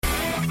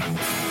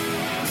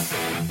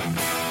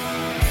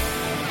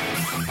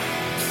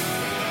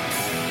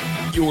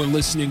You're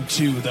listening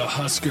to the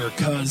Husker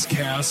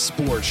Cuzcast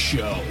Sports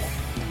Show.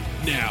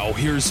 Now,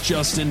 here's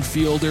Justin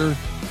Fielder,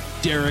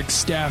 Derek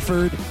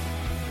Stafford,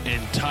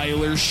 and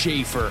Tyler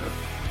Schaefer.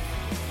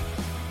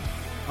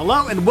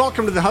 Hello and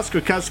welcome to the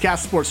Husker Cuzcast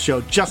Sports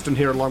Show. Justin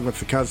here along with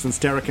the cousins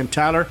Derek and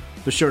Tyler.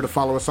 Be sure to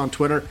follow us on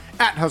Twitter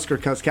at Husker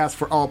Cuzcast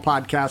for all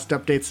podcast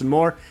updates and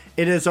more.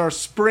 It is our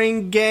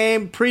spring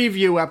game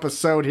preview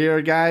episode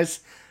here, guys.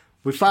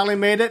 We finally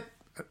made it.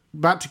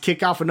 About to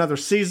kick off another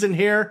season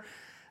here.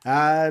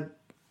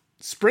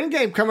 Spring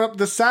game coming up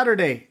this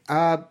Saturday.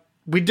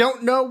 We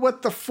don't know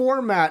what the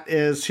format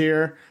is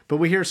here, but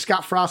we hear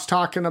Scott Frost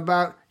talking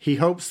about he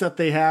hopes that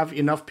they have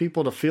enough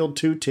people to field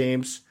two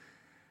teams.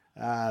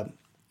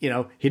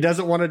 He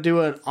doesn't want to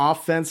do an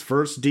offense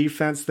versus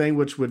defense thing,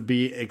 which would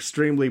be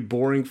extremely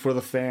boring for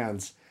the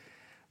fans.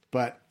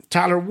 But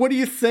Tyler, what do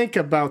you think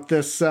about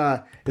this?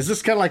 Is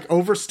this kind of like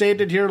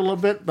overstated here a little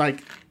bit?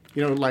 Like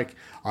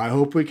I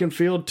hope we can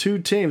field two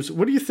teams.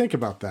 What do you think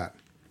about that?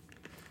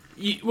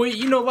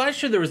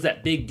 Last year there was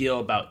that big deal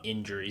about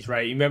injuries,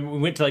 right? You remember we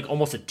went to like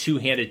almost a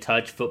two-handed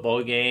touch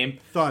football game.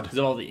 Thud. Because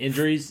of all the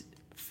injuries.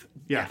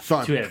 Yeah,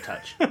 thud. Two-handed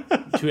touch.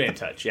 Two-handed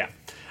touch, yeah.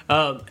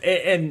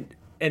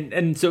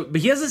 And so,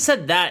 but he hasn't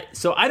said that,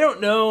 so I don't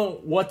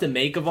know what to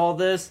make of all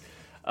this.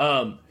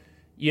 I'm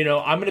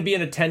going to be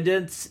in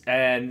attendance,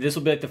 and this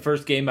will be like the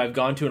first game I've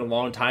gone to in a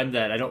long time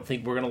that I don't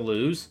think we're going to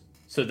lose.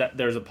 So that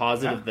there's a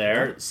positive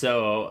there. Yeah.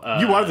 So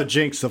you are the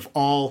jinx of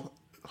all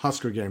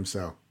Husker games,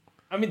 though.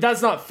 I mean,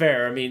 that's not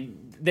fair. I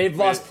mean, they've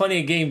lost plenty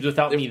of games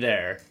without me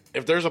there.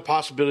 If there's a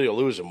possibility of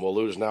losing, we'll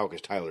lose now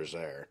because Tyler's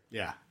there.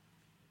 Yeah.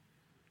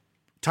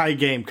 Tie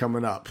game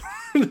coming up.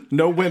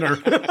 No winner.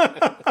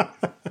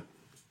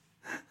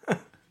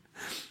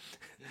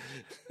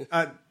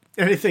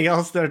 Anything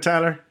else there,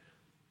 Tyler?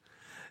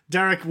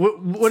 Derek,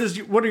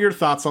 what are your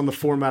thoughts on the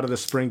format of the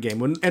spring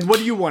game, and what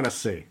do you want to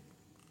see?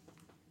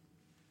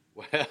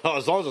 Well,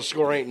 as long as the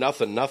score ain't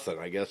nothing,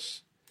 I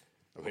guess.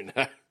 I mean,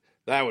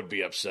 that would be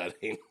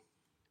upsetting.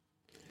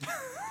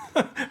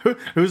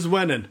 Who's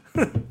winning?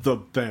 The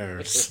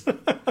Bears.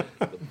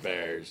 The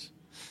Bears.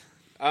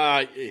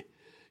 I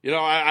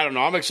don't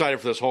know. I'm excited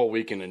for this whole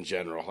weekend in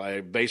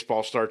general.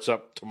 Baseball starts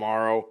up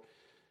tomorrow.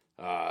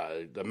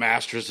 The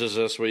Masters is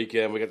this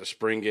weekend. We got the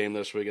spring game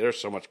this weekend. There's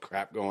so much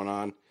crap going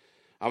on.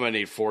 I'm going to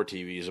need 4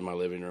 TVs in my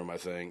living room, I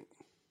think.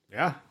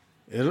 Yeah,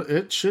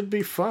 it should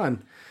be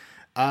fun.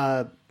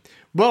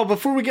 Well,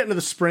 before we get into the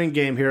spring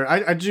game here,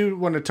 I do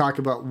want to talk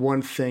about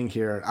one thing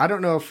here. I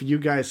don't know if you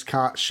guys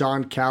caught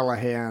Sean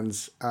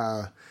Callahan's.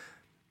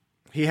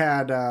 He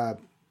had a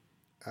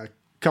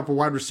couple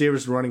wide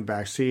receivers and running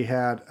backs. He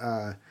had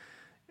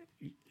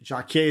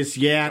Jacques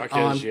Yant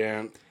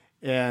on.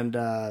 And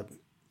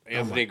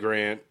Anthony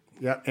Grant.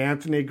 Yeah,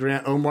 Anthony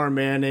Grant, Omar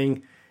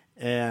Manning,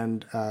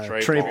 and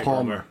Trey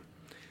Palmer.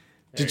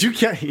 Did you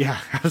get? Yeah,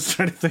 I was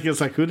trying to think. I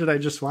was like, who did I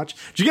just watch?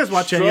 Did you guys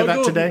watch any of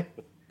that today?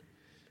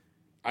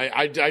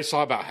 I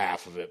saw about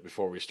half of it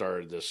before we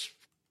started this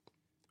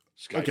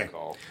Skype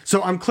call.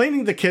 So I'm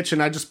cleaning the kitchen.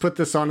 I just put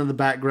this on in the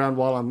background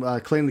while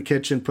I'm cleaning the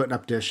kitchen, putting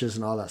up dishes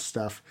and all that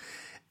stuff.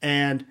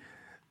 And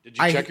did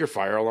you check your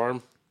fire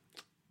alarm?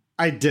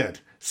 I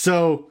did.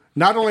 So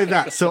not only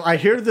that, so I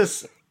hear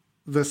this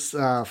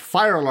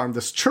fire alarm,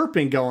 this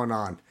chirping going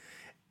on.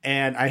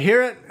 And I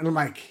hear it, and I'm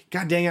like,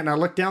 God dang it! And I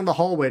look down the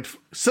hallway,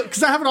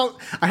 because I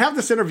have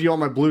this interview on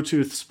my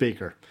Bluetooth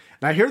speaker,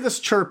 and I hear this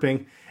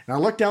chirping, and I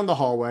look down the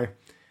hallway,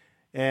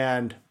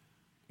 and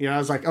I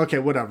was like, okay,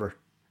 whatever.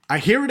 I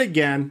hear it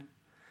again.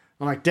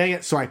 I'm like, dang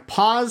it! So I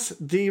pause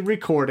the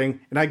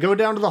recording, and I go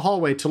down to the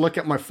hallway to look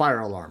at my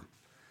fire alarm,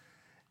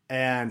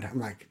 and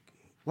I'm like,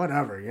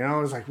 whatever, I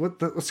was like,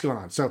 what's going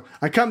on? So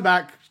I come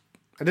back.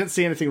 I didn't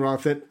see anything wrong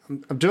with it.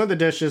 I'm doing the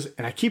dishes,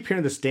 and I keep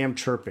hearing this damn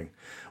chirping.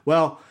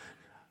 Well,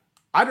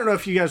 I don't know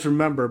if you guys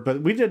remember,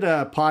 but we did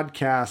a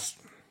podcast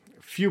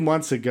a few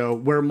months ago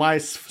where my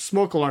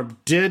smoke alarm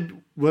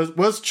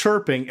was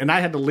chirping, and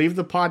I had to leave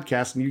the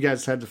podcast, and you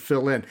guys had to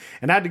fill in,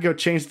 and I had to go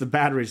change the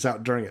batteries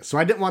out during it. So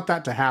I didn't want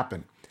that to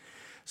happen.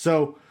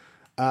 So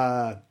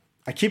I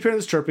keep hearing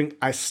this chirping.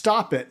 I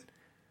stop it,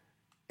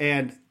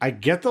 and I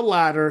get the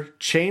ladder,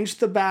 change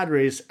the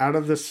batteries out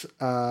of this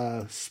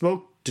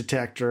smoke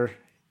detector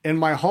in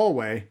my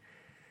hallway,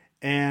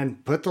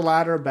 and put the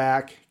ladder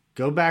back,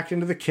 go back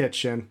into the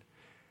kitchen,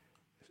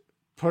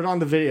 put on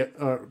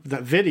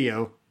that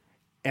video,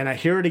 and I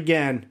hear it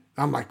again.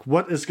 I'm like,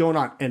 what is going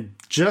on? And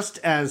just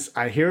as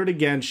I hear it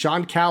again,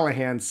 Sean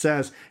Callahan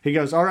says, he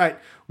goes, all right,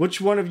 which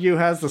one of you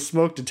has the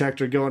smoke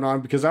detector going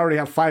on? Because I already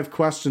have 5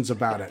 questions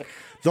about it.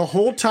 The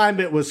whole time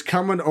it was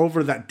coming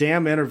over that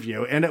damn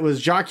interview, and it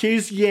was Jacques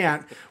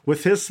Yant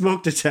with his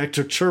smoke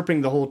detector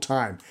chirping the whole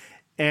time.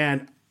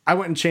 And I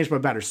went and changed my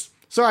batteries.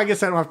 So I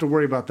guess I don't have to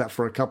worry about that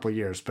for a couple of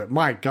years. But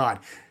my God,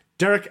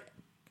 Derek,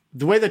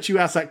 the way that you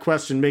asked that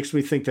question makes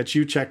me think that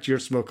you checked your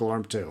smoke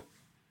alarm too.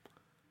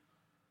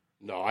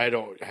 No, I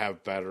don't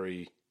have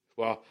battery.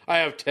 Well, I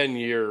have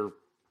 10-year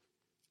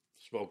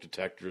smoke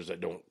detectors that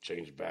don't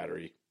change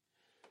battery.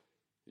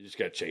 You just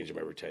got to change them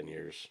every 10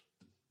 years.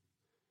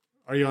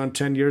 Are you on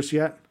 10 years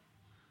yet?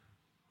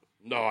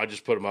 No, I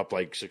just put him up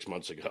like 6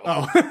 months ago.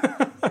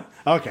 Oh,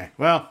 okay.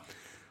 Well,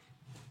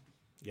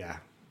 yeah.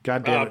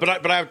 God damn it.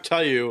 But I have to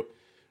tell you,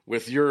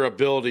 with your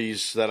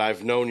abilities that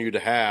I've known you to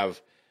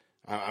have,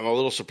 I'm a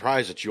little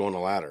surprised that you own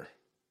a ladder.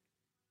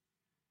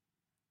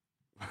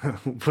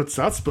 What's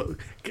that?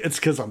 It's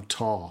because I'm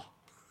tall.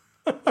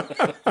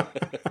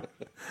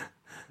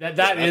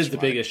 That is the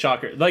biggest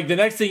shocker. Like, the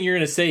next thing you're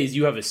going to say is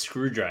you have a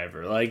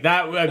screwdriver. Like,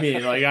 that, I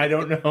mean, like, I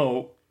don't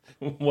know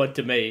what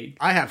to make.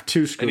 I have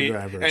 2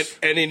 screwdrivers.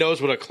 And he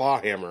knows what a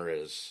claw hammer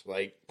is.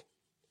 Like,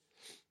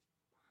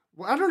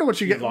 well, I don't know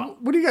what you get.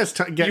 What are you guys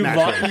getting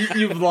at?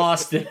 You've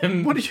lost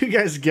him. What are you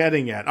guys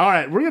getting at? All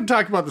right, we're going to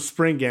talk about the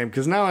spring game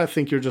because now I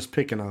think you're just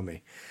picking on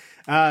me.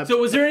 So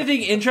was there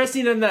anything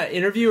interesting in that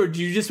interview, or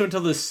do you just want to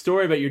tell this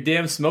story about your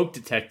damn smoke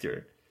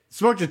detector?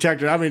 Smoke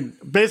detector. I mean,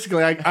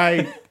 basically,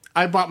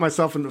 I bought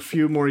myself a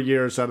few more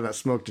years out of that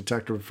smoke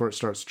detector before it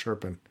starts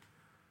chirping.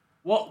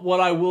 Well, what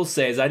I will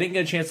say is I didn't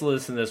get a chance to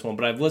listen to this one,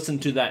 but I've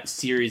listened to that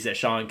series that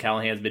Sean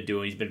Callahan's been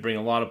doing. He's been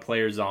bringing a lot of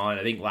players on.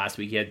 I think last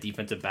week he had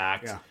defensive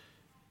backs. Yeah.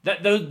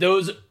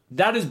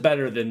 That is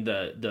better than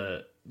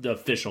the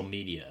official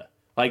media.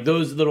 Like,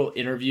 those little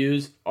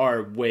interviews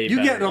are way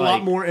better. You get a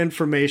lot more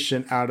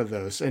information out of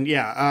those. And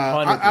yeah,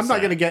 I'm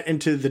not going to get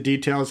into the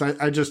details.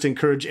 I just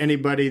encourage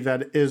anybody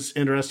that is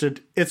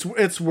interested.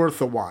 It's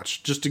worth a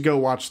watch just to go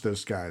watch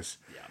those guys.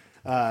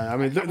 Yeah. I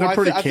mean, they're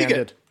pretty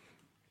candid.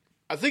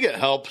 I think it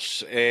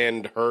helps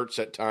and hurts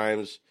at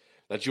times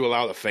that you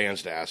allow the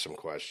fans to ask some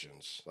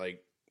questions.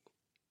 Like,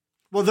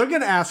 well, they're going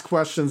to ask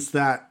questions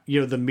that,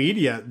 the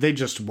media, they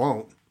just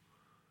won't.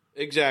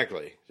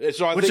 Exactly.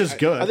 So Which is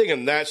good. I think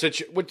in that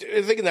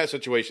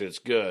situation it's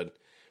good.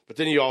 But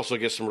then you also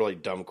get some really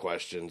dumb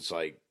questions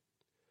like,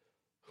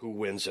 who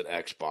wins at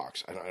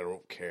Xbox? I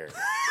don't care.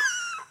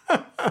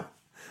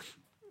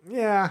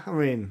 Yeah, I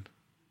mean,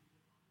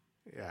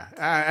 yeah,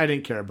 I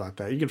didn't care about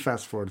that. You can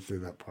fast forward through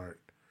that part.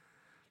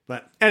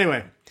 But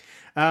anyway,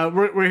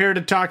 we're here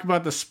to talk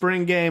about the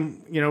spring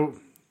game.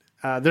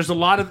 There's a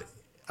lot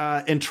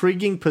of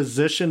intriguing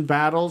position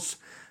battles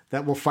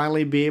that we'll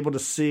finally be able to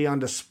see on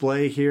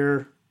display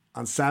here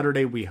on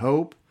Saturday, we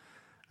hope.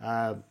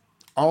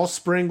 All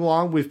spring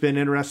long, we've been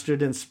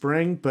interested in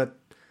spring, but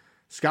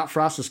Scott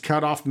Frost has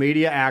cut off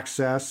media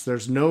access.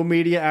 There's no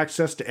media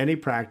access to any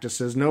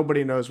practices.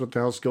 Nobody knows what the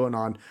hell's going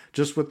on,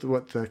 just with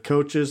what the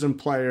coaches and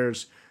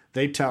players,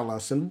 they tell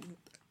us. And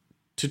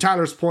to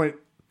Tyler's point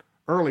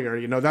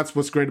earlier, that's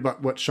what's great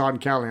about what Sean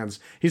Callahan's.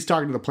 He's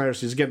talking to the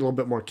players. He's getting a little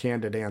bit more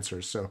candid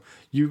answers. So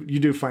you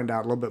do find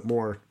out a little bit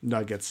more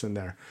nuggets in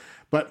there.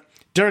 But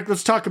Derek,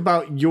 let's talk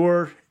about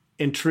your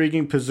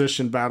intriguing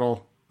position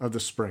battle of the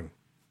spring.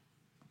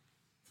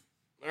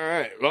 All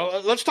right. Well,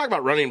 let's talk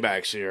about running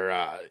backs here.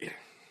 I'm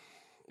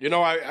just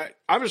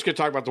going to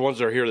talk about the ones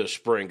that are here this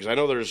spring because I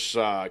know there's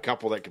a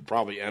couple that could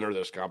probably enter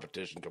this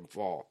competition come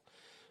fall.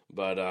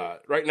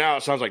 But right now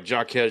it sounds like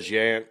Jaquez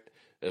Yant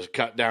has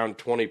cut down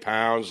 20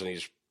 pounds, and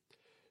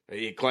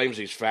he claims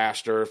he's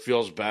faster,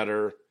 feels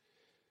better.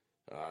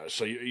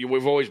 So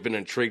we've always been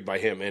intrigued by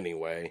him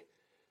anyway.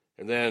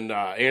 And then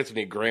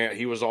Anthony Grant,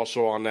 he was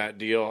also on that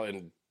deal,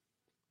 and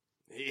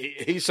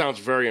he sounds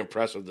very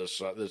impressive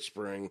this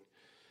spring.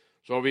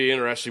 So it'll be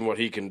interesting what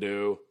he can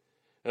do.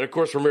 And, of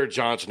course, Ramir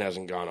Johnson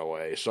hasn't gone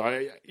away.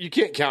 So you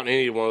can't count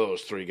any one of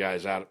those 3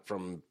 guys out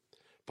from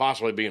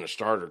possibly being a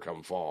starter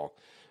come fall.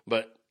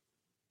 But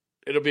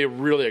it'll be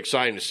really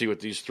exciting to see what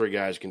these 3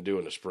 guys can do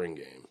in the spring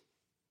game.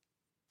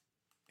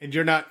 And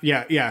you're not,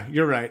 yeah,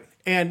 you're right.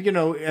 And,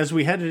 as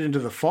we headed into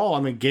the fall,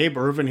 I mean, Gabe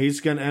Irvin, he's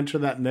going to enter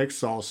that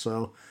mix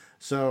also.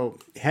 So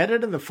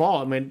headed in the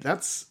fall, I mean,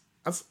 that's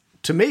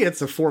to me,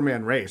 it's a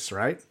 4-man race,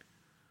 right?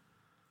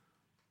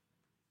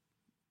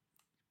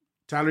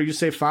 Tyler, you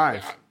say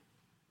 5.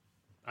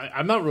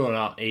 I'm not ruling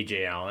out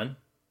A.J. Allen.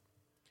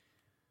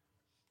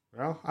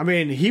 Well, I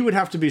mean, he would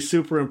have to be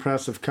super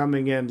impressive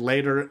coming in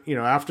later,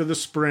 after the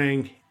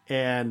spring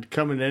and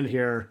coming in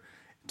here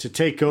to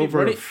take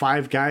over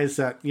 5 guys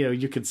that,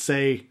 you could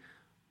say,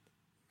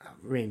 I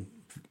mean,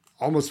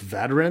 almost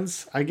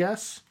veterans, I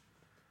guess.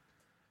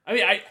 I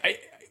mean, I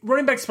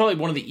running back's probably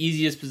one of the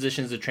easiest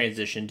positions to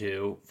transition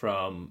to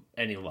from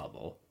any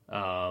level.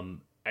 But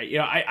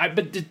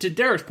to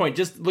Derek's point,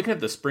 just looking at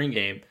the spring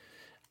game,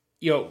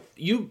 you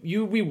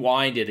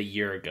rewind it a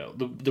year ago.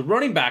 The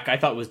running back I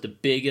thought was the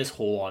biggest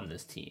hole on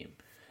this team.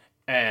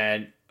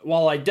 And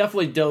while I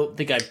definitely don't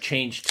think I've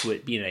changed to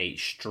it being a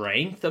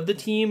strength of the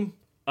team,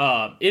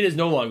 it is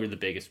no longer the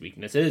biggest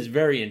weakness. It is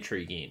very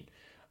intriguing.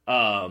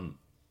 I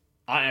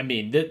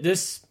think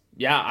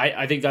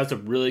that's a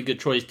really good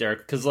choice, Derek,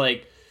 because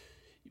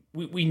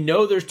we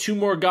know there's 2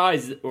 more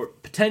guys, or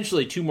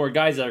potentially 2 more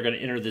guys that are going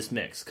to enter this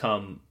mix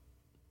come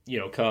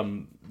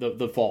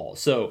the fall.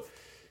 So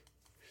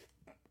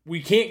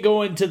we can't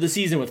go into the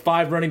season with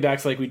 5 running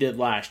backs like we did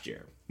last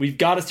year. We've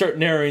got to start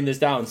narrowing this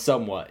down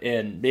somewhat,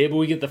 and maybe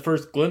we get the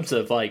first glimpse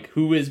of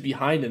who is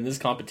behind in this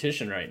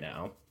competition right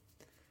now.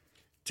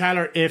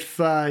 Tyler, if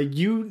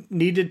you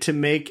needed to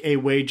make a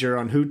wager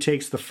on who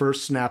takes the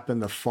first snap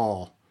in the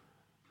fall,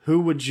 who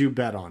would you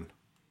bet on?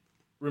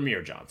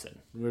 Ramir Johnson.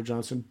 Ramir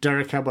Johnson.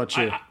 Derek, how about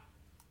you?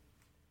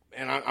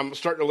 I'm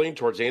starting to lean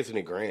towards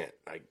Anthony Grant.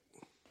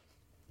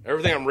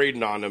 Everything I'm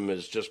reading on him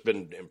has just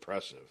been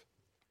impressive.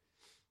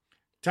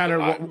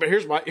 Tyler, but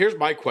here's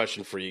my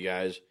question for you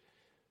guys: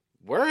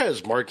 where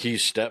has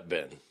Marquise Stepp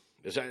been?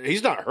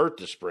 He's not hurt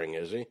this spring,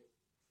 is he?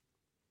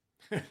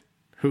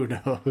 Who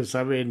knows?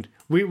 I mean,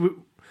 we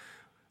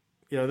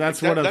that's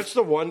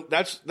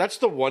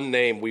the one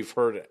name we've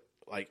heard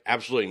like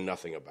absolutely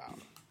nothing about.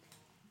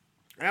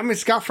 I mean,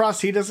 Scott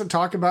Frost, he doesn't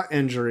talk about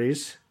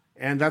injuries,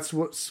 and that's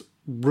what's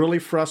really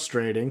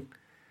frustrating.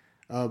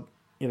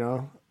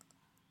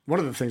 One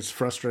of the things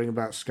frustrating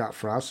about Scott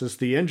Frost is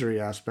the injury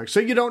aspect. So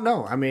you don't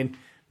know. I mean,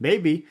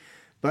 maybe,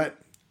 but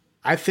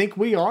I think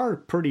we are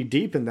pretty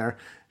deep in there.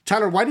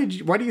 Tyler, why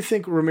do you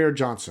think Ramir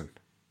Johnson?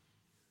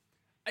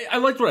 I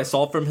liked what I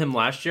saw from him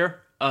last year.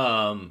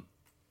 I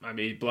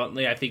mean,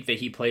 bluntly, I think that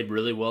he played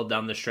really well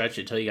down the stretch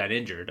until he got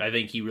injured. I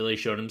think he really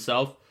showed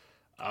himself.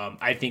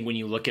 I think when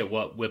you look at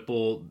what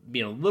Whipple,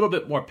 being a little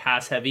bit more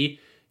pass heavy,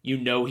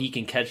 he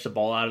can catch the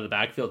ball out of the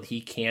backfield.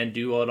 He can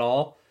do it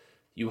all.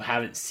 You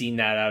haven't seen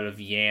that out of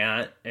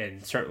Yant,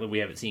 and certainly we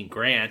haven't seen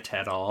Grant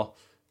at all.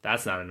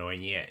 That's not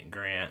annoying, Yant and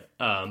Grant.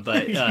 But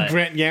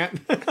Grant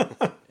Yant.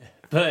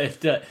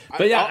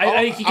 but yeah,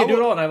 I think he can do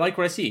it all, and I like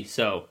what I see.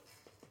 So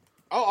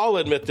I'll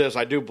admit this: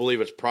 I do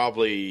believe it's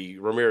probably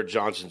Ramir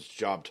Johnson's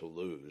job to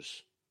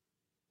lose.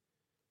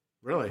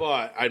 Really,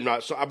 but I'm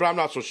not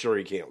so sure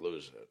he can't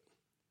lose it.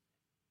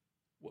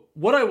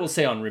 What I will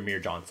say on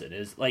Ramir Johnson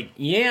is, like,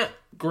 Yant,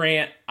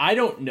 Grant, I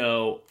don't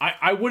know.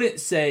 I wouldn't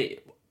say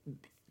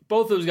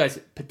both those guys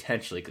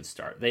potentially could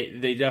start.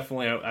 They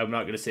definitely, I'm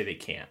not going to say they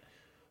can't.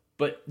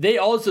 But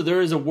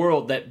there is a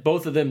world that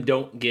both of them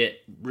don't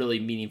get really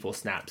meaningful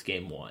snaps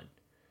game one.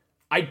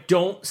 I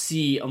don't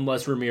see,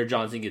 unless Ramir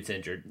Johnson gets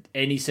injured,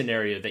 any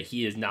scenario that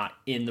he is not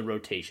in the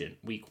rotation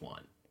week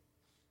one.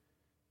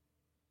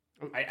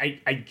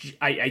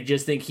 I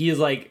just think he is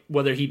like,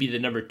 whether he be the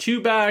number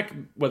 2 back,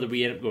 whether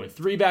we end up going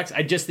 3 backs,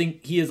 I just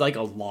think he is like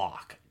a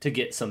lock to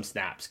get some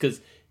snaps because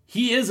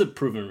he is a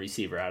proven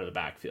receiver out of the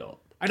backfield.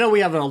 I know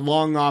we have a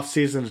long off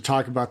season to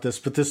talk about this,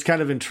 but this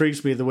kind of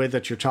intrigues me the way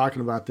that you're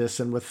talking about this,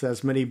 and with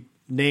as many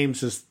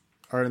names as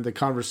are in the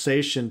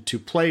conversation to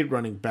play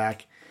running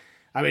back.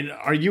 I mean,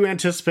 are you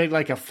anticipating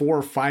like a 4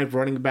 or 5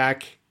 running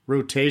back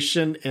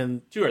rotation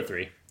in 2 or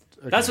 3?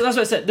 Okay. That's what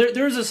I said.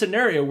 There's a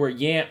scenario where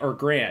Yant or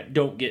Grant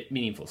don't get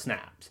meaningful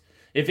snaps.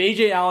 If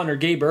A.J. Allen or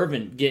Gabe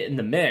Ervin get in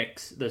the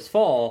mix this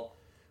fall,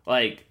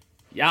 I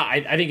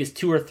think it's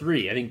 2 or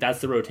 3. I think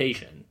that's the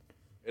rotation.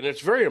 And it's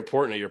very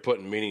important that you're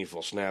putting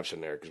meaningful snaps in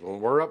there because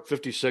when we're up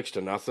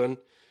 56-0,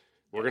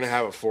 we're going to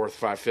have a 4th,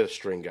 5th, 5th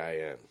string guy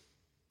in.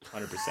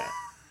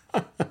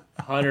 100%.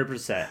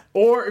 100%.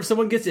 Or if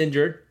someone gets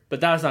injured,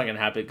 but that's not going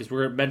to happen because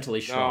we're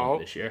mentally strong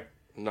this year.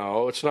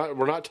 No, it's not.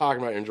 We're not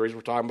talking about injuries.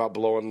 We're talking about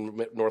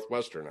blowing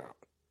Northwestern out.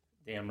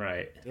 Damn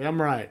right. Damn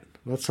right.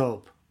 Let's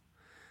hope.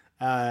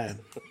 Yeah,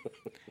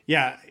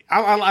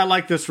 I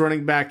like this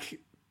running back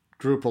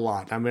group a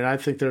lot. I mean, I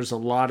think there's a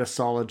lot of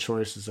solid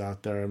choices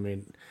out there. I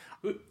mean,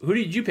 who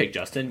did you pick,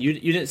 Justin? You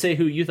didn't say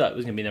who you thought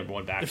was going to be number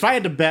 1 back. If I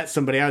had to bet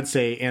somebody, I'd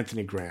say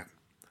Anthony Grant.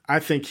 I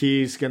think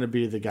he's going to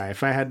be the guy.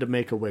 If I had to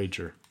make a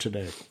wager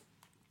today.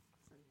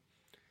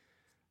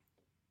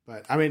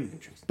 But I mean,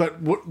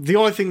 the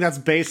only thing that's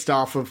based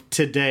off of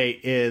today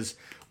is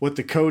what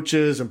the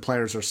coaches and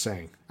players are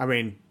saying. I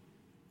mean,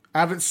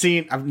 I've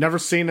never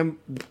seen him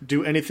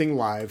do anything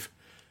live,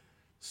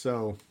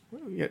 so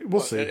yeah,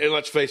 we'll see. And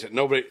let's face it,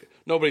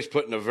 nobody's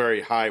putting a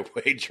very high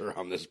wager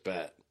on this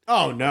bet.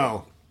 Oh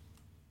no!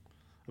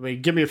 I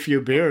mean, give me a few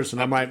beers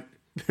and I might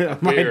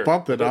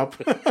bump it up.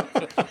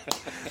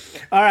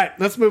 All right,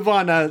 let's move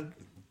on.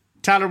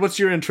 Tyler, what's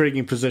your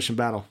intriguing position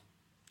battle?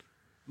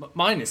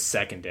 Mine is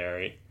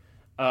secondary.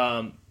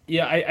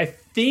 I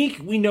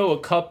think we know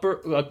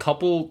a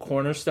couple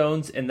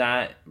cornerstones in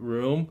that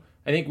room.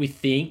 I think we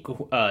think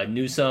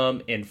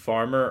Newsome and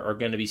Farmer are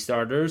going to be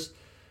starters.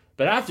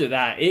 But after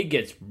that, it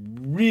gets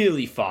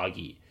really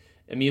foggy.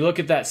 I mean, you look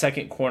at that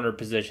second corner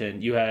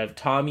position. You have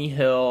Tommy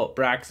Hill,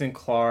 Braxton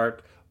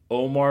Clark,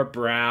 Omar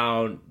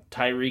Brown,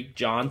 Tyreek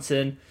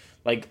Johnson.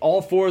 Like,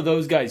 all 4 of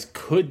those guys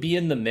could be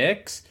in the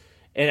mix.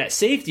 And at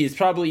safety, it's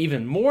probably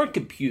even more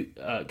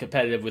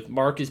competitive with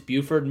Marcus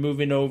Buford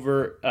moving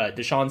over,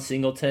 Deshaun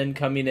Singleton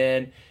coming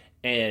in,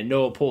 and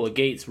Noah Pola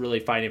Gates really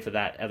fighting for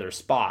that other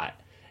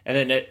spot.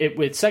 And then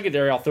with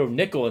secondary, I'll throw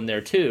nickel in there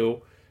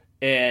too.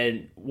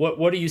 And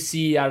what do you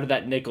see out of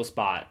that nickel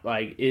spot?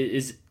 Like,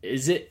 is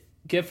it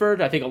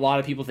Gifford? I think a lot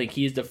of people think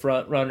he's the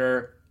front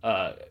runner.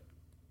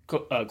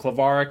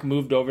 Klavaric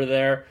moved over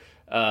there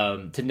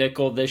to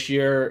nickel this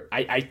year.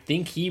 I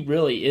think he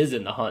really is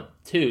in the hunt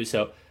too.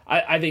 So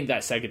I think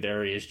that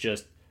secondary is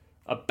just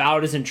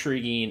about as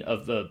intriguing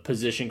of the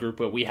position group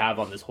that we have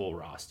on this whole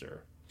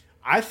roster.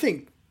 I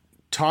think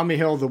Tommy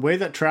Hill, the way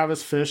that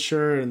Travis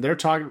Fisher and they're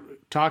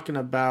talking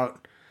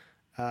about,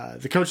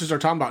 the coaches are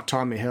talking about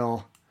Tommy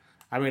Hill.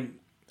 I mean,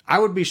 I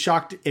would be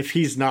shocked if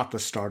he's not the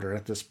starter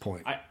at this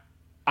point.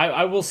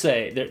 I will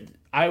say that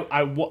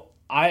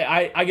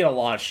I get a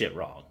lot of shit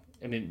wrong.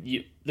 I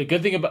mean,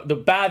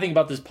 the bad thing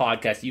about this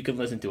podcast, you can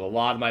listen to a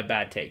lot of my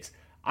bad takes.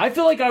 I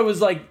feel like I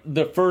was like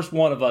the first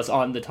one of us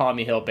on the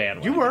Tommy Hill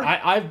bandwagon. You were.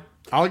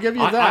 I'll give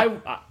you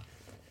that.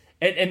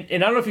 And I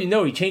don't know if you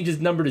know, he changed his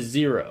number to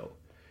 0.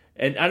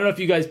 And I don't know if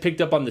you guys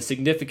picked up on the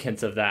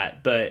significance of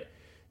that, but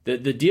the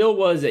deal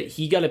was that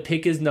he got to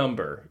pick his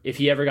number if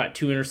he ever got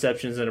 2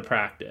 interceptions in a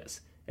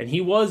practice. And he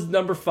was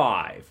number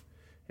 5.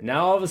 And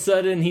now all of a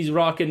sudden he's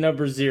rocking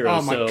number 0.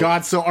 Oh my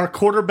God. So our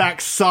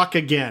quarterbacks suck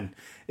again.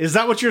 Is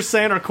that what you're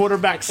saying? Our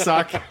quarterbacks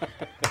suck?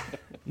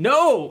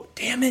 No,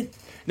 damn it.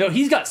 No,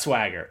 he's got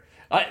swagger.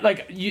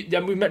 We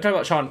talking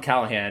about Sean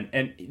Callahan,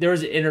 and there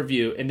was an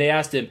interview, and they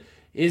asked him,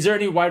 is there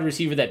any wide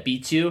receiver that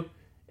beats you?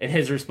 And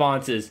his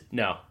response is,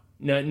 no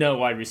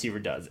wide receiver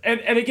does.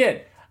 And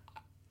again,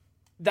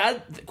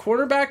 that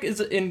quarterback is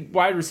in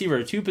wide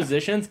receiver 2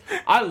 positions.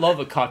 I love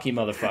a cocky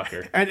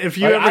motherfucker. And if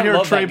you ever hear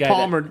Trey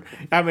Palmer,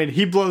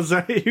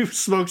 he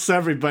smokes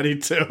everybody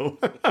too.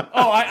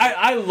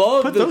 I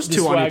love Put those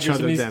two on each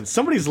other then.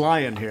 Somebody's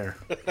lying here.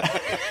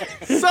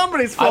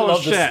 Somebody's full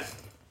of shit.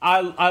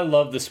 I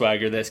love the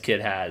swagger this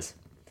kid has.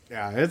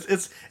 Yeah,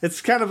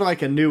 it's kind of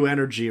like a new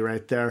energy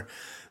right there.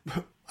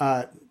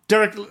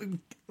 Derek,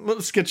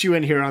 let's get you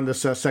in here on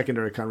this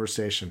secondary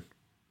conversation.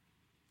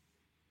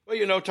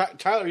 Well,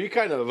 Tyler, you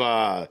kind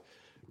of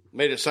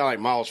made it sound like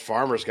Miles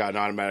Farmer's got an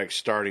automatic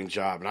starting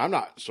job, and I'm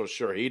not so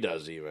sure he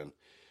does even.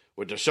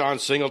 With Deshaun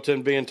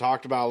Singleton being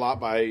talked about a lot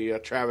by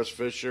Travis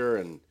Fisher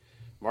and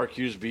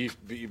Marquise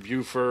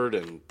Buford,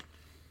 and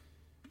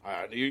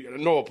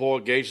Noah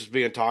Poole-Gates is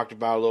being talked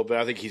about a little bit.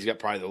 I think he's got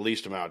probably the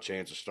least amount of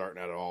chance of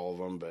starting out of all of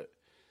them, but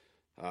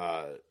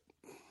I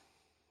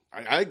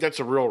think that's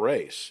a real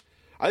race.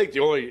 I think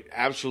the only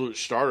absolute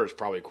starter is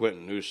probably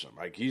Quentin Newsom.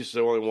 Like, he's the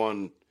only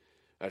one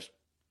that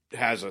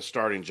has a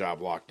starting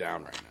job locked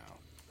down right now.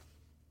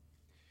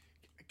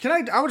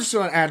 I would just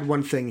want to add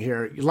one thing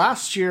here.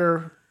 Last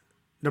year,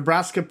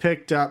 Nebraska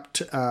picked up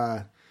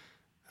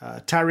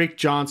Tyreek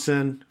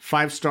Johnson,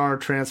 5-star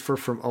transfer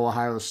from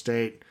Ohio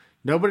State.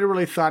 Nobody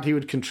really thought he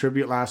would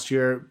contribute last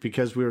year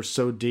because we were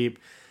so deep.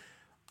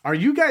 Are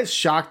you guys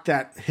shocked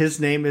that his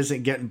name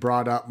isn't getting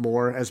brought up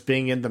more as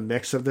being in the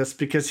mix of this?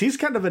 Because he's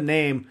kind of a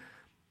name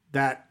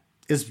that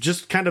is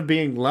just kind of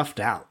being left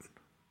out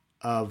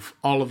of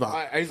all of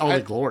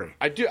the glory.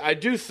 I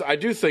do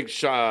think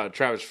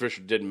Travis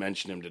Fisher did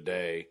mention him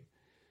today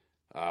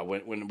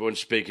when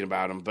speaking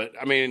about him. But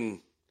I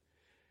mean,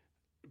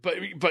 but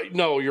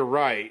no, you're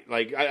right.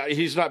 Like,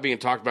 he's not being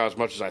talked about as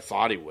much as I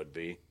thought he would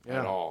be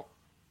at all.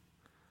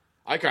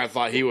 I kind of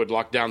thought he would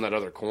lock down that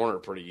other corner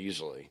pretty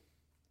easily.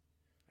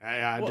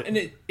 I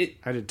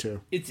did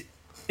too.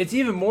 It's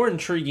even more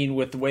intriguing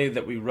with the way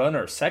that we run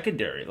our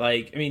secondary.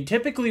 Like, I mean,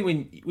 typically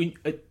when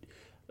a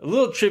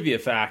little trivia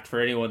fact for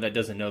anyone that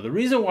doesn't know, the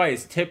reason why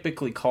it's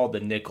typically called the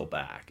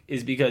nickelback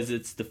is because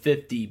it's the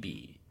 5th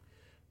DB.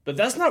 But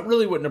that's not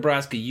really what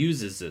Nebraska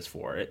uses this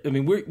for. I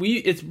mean,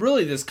 it's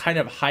really this kind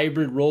of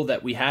hybrid role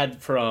that we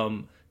had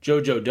from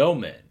JoJo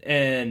Domann.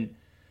 And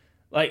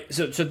like,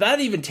 so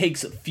that even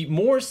takes a few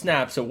more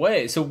snaps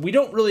away. So we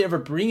don't really ever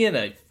bring in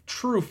a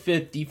true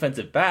 5th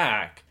defensive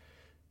back.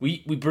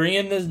 We bring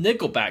in this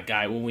nickelback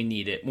guy when we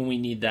need it, when we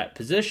need that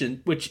position,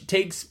 which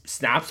takes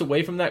snaps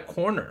away from that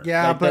corner.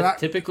 Yeah, like,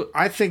 but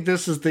I think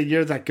this is the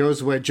year that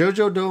goes away.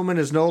 JoJo Domann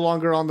is no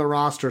longer on the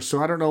roster,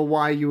 so I don't know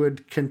why you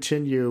would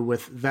continue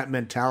with that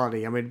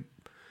mentality. I mean,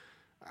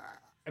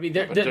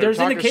 there's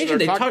indication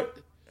they're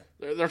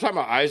talking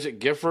about Isaac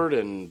Gifford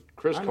and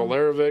Chris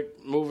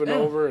Kolerovic moving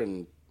over,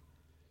 and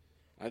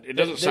it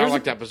doesn't sound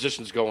like that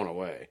position's going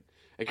away.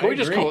 And can we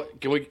just call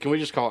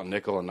it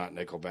nickel and not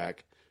nickelback?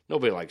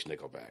 Nobody likes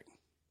nickelback.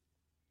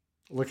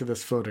 Look at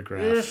this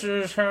photograph. This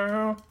is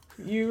how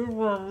you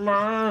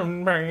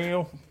remind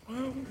me.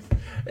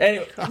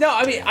 Anyway, no,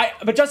 I mean,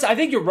 but Justin, I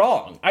think you're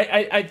wrong.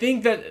 I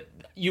think that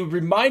you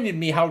reminded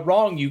me how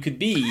wrong you could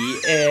be,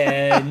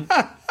 and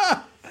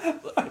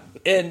I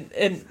think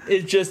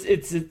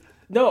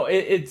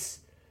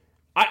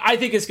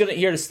it's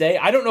here to stay.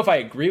 I don't know if I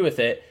agree with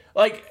it.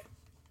 Like,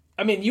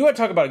 I mean, you want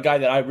to talk about a guy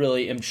that I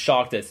really am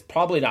shocked that's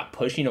probably not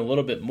pushing a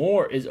little bit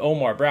more is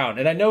Omar Brown.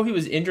 And I know he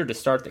was injured to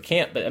start the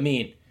camp, but I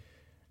mean,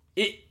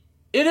 it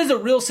is a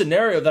real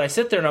scenario that I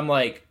sit there and I'm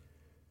like,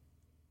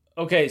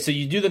 okay, so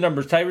you do the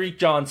numbers, Tyreek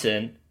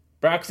Johnson,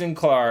 Braxton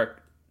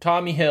Clark,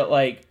 Tommy Hill,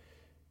 like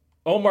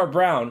Omar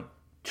Brown,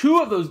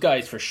 2 of those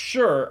guys for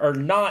sure are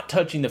not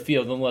touching the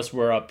field unless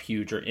we're up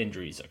huge or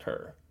injuries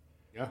occur.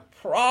 Yeah.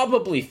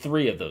 Probably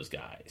 3 of those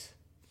guys.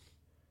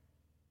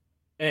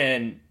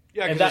 And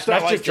yeah, because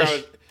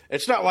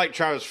it's not like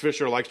Travis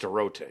Fisher likes to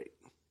rotate.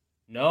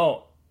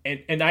 No,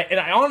 and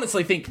I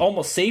honestly think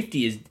almost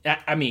safety is.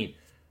 I mean,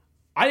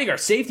 I think our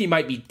safety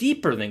might be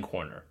deeper than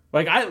corner.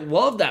 Like, I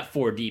love that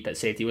 4 deep at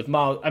safety with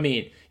Miles. I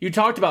mean, you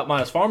talked about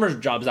Miles Farmer's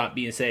jobs not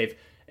being safe,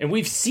 and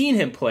we've seen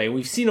him play.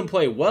 We've seen him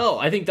play well.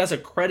 I think that's a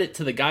credit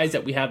to the guys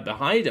that we have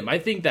behind him. I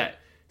think that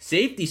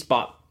safety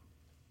spot,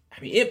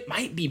 I mean, it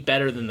might be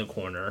better than the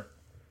corner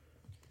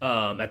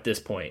at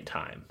this point in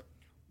time.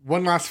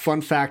 One last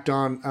fun fact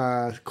on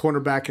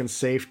cornerback and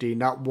safety.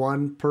 Not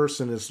one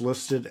person is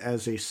listed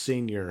as a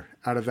senior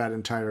out of that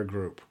entire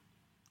group.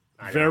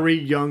 Very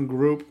young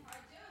group.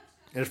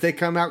 And if they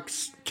come out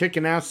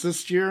kicking ass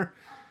this year,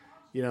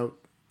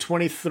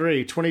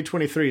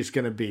 2023 is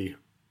going to be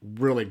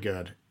really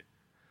good.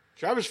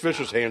 Travis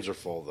Fisher's hands are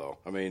full, though.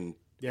 I mean,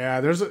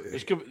 yeah,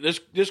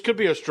 this could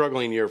be a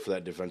struggling year for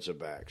that defensive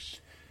backs,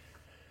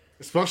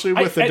 especially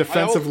with a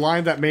defensive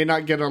line that may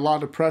not get a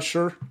lot of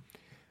pressure.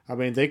 I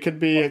mean, they could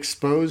be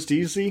exposed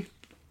easy.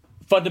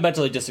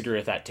 Fundamentally disagree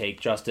with that take,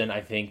 Justin.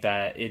 I think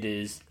that it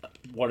is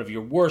one of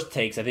your worst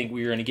takes. I think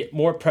we're going to get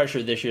more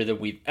pressure this year than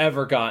we've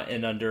ever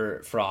gotten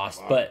under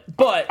Frost. But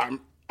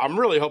I'm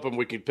really hoping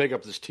we can pick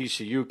up this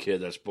TCU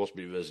kid that's supposed to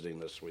be visiting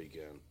this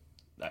weekend.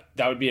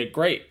 That would be he'd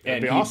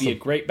awesome. be a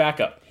great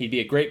backup. He'd be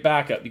a great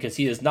backup because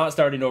he is not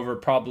starting over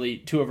probably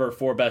two of our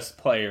four best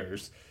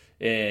players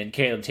in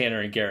Caleb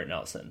Tanner and Garrett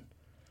Nelson.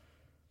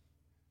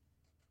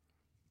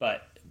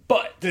 But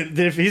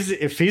if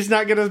he's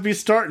not going to be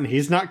starting,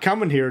 he's not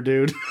coming here,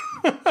 dude.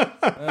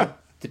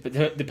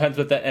 Depends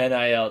what the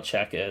NIL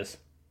check is.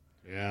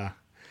 Yeah.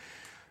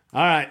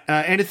 All right.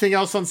 Anything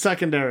else on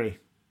secondary?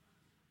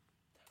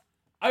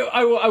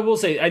 I will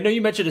say, I know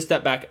you mentioned a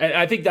step back.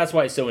 I think that's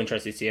why it's so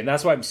interesting to see, and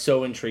that's why I'm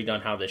so intrigued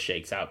on how this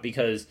shakes out,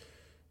 because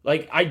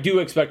I do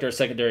expect our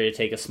secondary to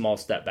take a small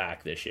step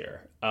back this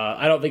year.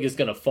 I don't think it's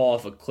going to fall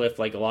off a cliff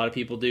like a lot of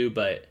people do,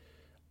 but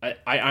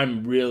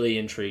I'm really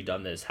intrigued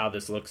on this, how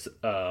this looks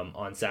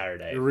on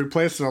Saturday. You're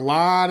replacing a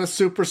lot of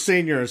super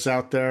seniors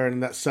out there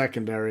in that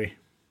secondary.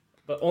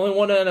 But only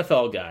one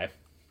NFL guy.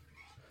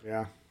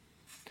 Yeah.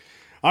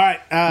 All right.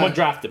 One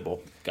draftable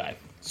guy.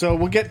 So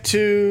we'll get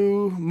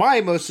to my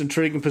most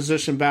intriguing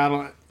position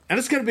battle, and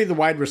it's going to be the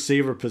wide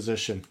receiver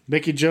position.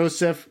 Mickey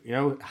Joseph,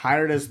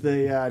 hired as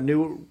the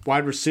new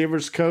wide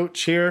receivers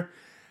coach here.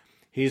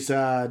 He's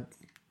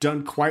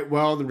done quite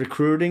well the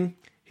recruiting.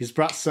 He's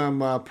brought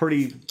some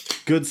pretty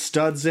good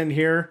studs in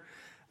here.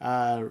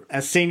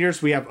 As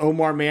seniors, we have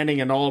Omar Manning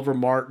and Oliver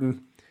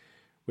Martin.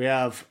 We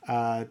have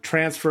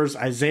transfers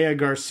Isaiah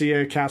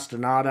Garcia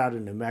Castaneda out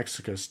of New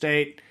Mexico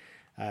State,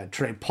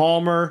 Trey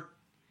Palmer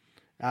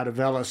out of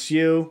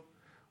LSU.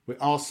 We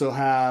also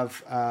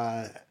have,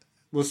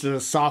 listed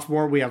as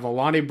sophomore, we have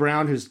Alani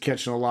Brown, who's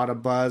catching a lot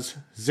of buzz.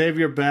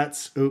 Xavier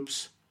Betts,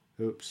 oops.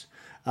 We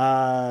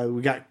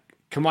got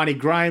Kamani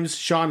Grimes,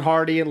 Sean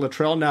Hardy, and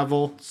Latrell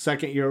Neville,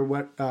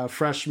 second-year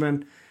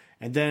freshman.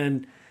 And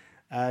then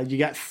you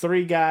got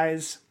three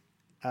guys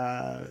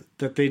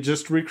that they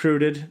just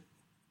recruited.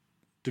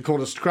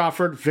 Dakotas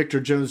Crawford, Victor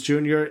Jones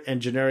Jr.,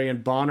 and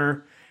Janarian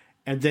Bonner.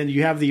 And then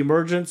you have the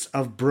emergence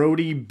of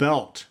Brody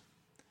Belt.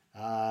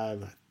 I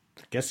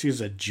guess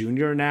he's a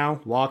junior now,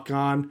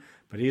 walk-on,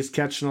 but he's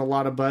catching a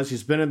lot of buzz.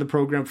 He's been in the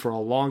program for a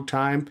long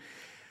time.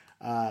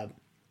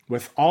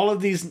 With all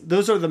of these,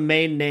 those are the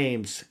main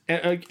names.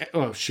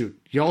 Oh, shoot.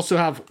 You also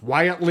have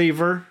Wyatt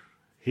Lever.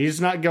 He's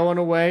not going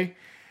away.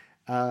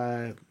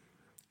 And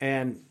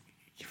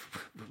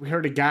we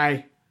heard a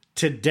guy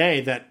today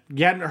that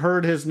you hadn't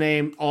heard his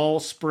name all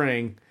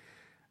spring,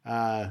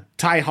 Ty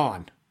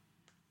Hahn.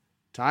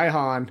 Ty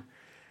Hahn.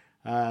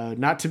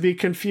 Not to be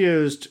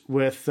confused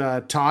with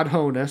Todd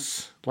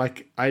Honus,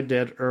 like I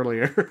did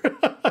earlier.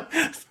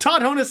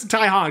 Todd Honus and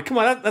Ty Hahn. Come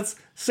on, that's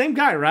the same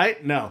guy,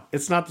 right? No,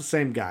 it's not the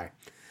same guy.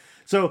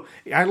 So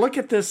I look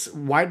at this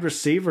wide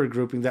receiver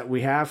grouping that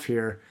we have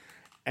here,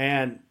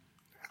 and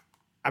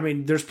I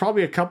mean, there's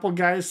probably a couple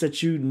guys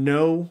that you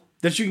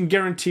can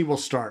guarantee will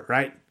start,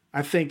 right?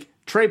 I think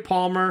Trey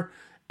Palmer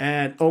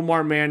and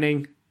Omar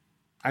Manning,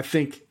 I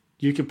think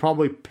you could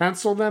probably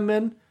pencil them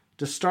in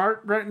to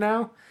start right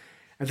now.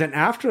 And then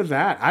after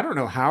that, I don't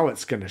know how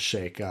it's going to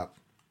shake up.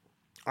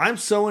 I'm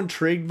so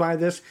intrigued by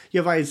this. You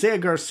have Isaiah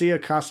Garcia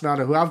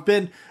Castaneda, who I've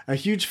been a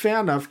huge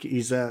fan of.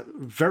 He's a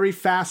very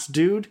fast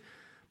dude,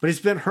 but he's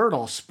been hurt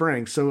all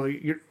spring. So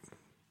you're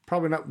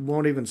probably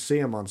won't even see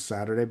him on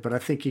Saturday, but I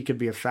think he could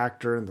be a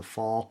factor in the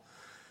fall.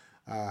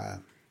 I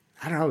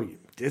don't know.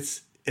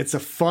 It's a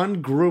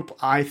fun group,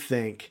 I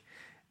think.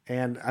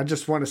 And I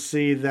just want to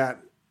see that,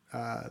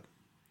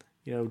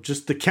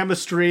 just the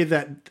chemistry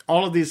that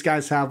all of these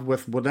guys have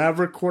with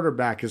whatever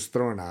quarterback is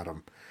thrown at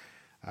them.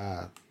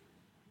 I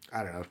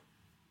don't know.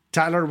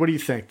 Tyler, what do you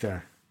think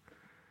there?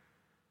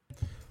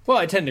 Well,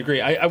 I tend to agree.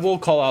 I will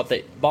call out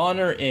that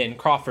Bonner and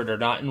Crawford are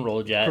not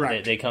enrolled yet.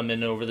 Correct. They come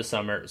in over the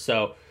summer.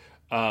 So,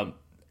 I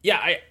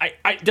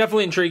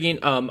definitely intriguing.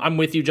 I'm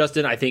with you,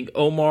 Justin. I think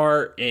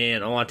Omar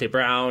and Omar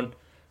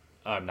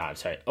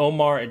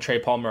and Trey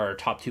Palmer are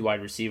top two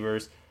wide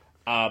receivers.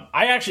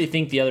 I actually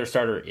think the other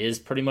starter is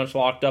pretty much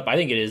locked up. I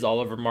think it is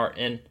Oliver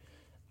Martin.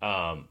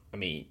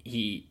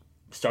 He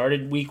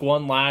started week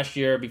 1 last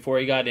year before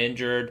he got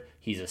injured.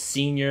 He's a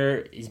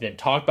senior. He's been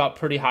talked about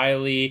pretty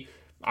highly.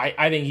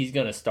 I think he's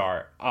going to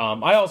start.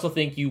 I also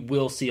think you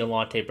will see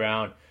Alante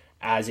Brown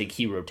as a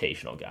key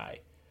rotational guy.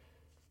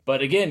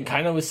 But again,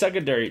 kind of with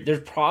secondary,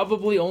 there's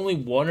probably only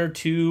 1 or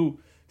 2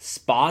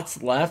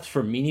 spots left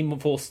for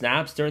meaningful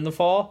snaps during the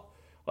fall.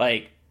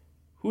 Like,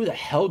 who the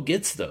hell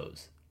gets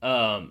those?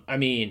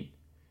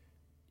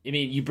 I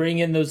mean, you bring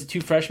in those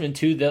 2 freshmen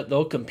too,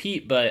 they'll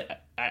compete.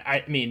 But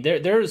I mean,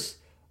 there's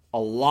a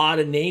lot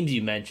of names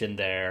you mentioned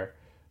there,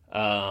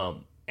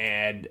 and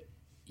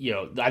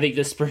I think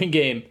this spring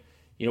game,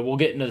 we'll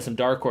get into some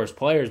dark horse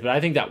players, but I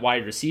think that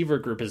wide receiver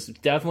group is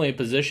definitely a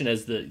position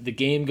as the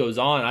game goes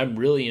on. I'm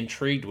really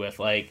intrigued with.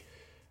 Like,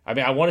 I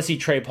mean, I want to see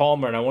Trey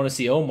Palmer and I want to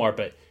see Omar,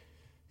 but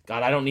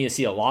God, I don't need to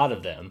see a lot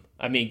of them.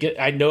 I mean,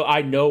 I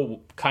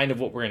know kind of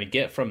what we're going to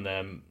get from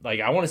them. Like,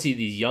 I want to see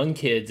these young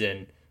kids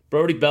and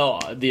Brody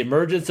Bell, the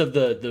emergence of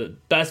the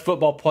best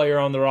football player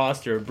on the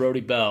roster, Brody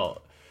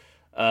Bell.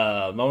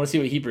 I want to see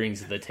what he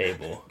brings to the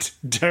table.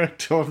 Derek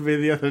told me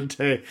the other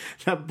day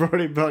that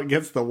Brody Bell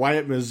gets the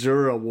Wyatt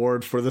Missouri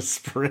Award for the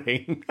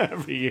spring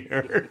every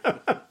year.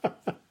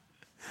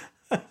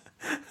 I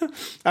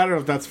don't know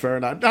if that's fair or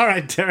not. All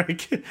right,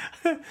 Derek,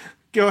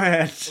 go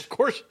ahead.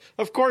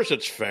 Of course,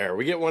 it's fair.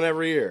 We get one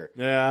every year.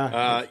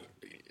 Yeah.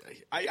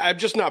 I'm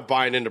just not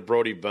buying into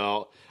Brody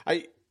Bell.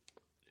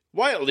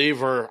 Wyatt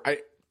Lever,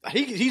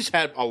 he's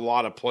had a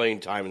lot of playing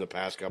time in the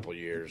past couple of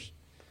years.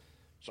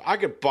 So I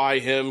could buy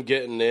him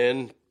getting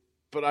in,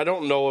 but I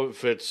don't know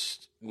if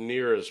it's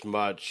near as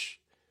much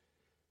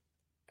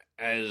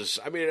as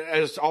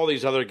all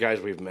these other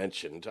guys we've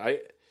mentioned.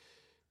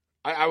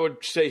 I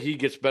would say he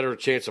gets better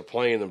chance of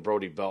playing than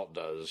Brody Belt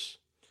does.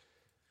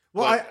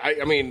 Well, I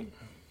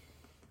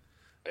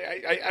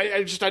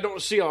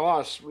don't see a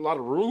lot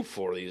of room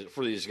for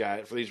these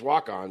guys, for these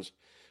walk-ons,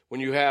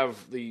 when you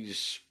have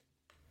these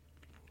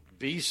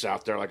beasts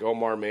out there like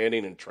Omar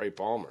Manning and Trey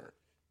Palmer.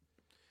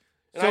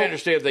 And I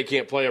understand they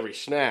can't play every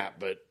snap,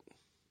 but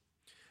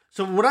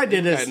so what I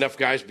did is enough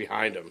guys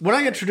behind him. When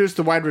I introduced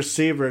the wide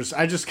receivers,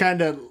 I just kind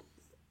of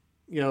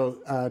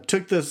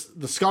took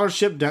the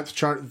scholarship depth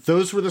chart.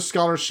 Those were the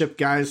scholarship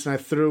guys, and I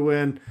threw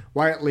in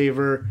Wyatt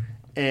Lever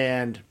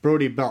and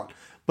Brody Belt.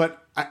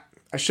 But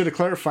I should have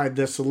clarified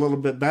this a little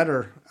bit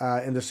better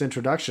in this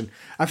introduction.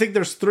 I think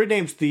there's 3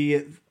 names.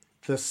 The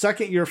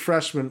second-year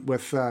freshman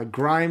with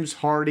Grimes,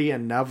 Hardy,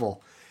 and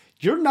Neville.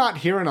 You're not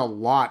hearing a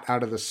lot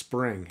out of the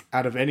spring,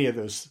 out of any of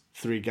those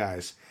 3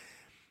 guys.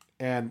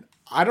 And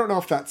I don't know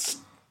if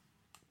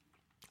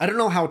I don't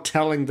know how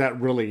telling that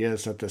really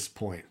is at this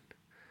point.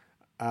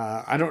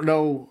 I don't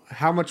know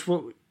how much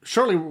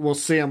surely we'll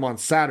see them on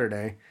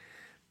Saturday,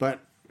 but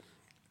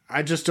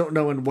I just don't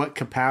know in what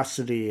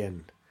capacity.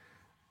 And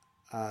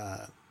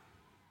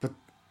but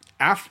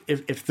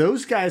if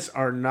those guys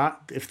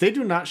if they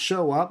do not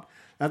show up,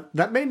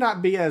 that may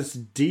not be as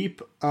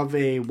deep of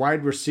a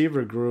wide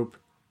receiver group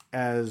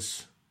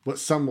as what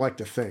some like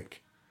to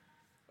think.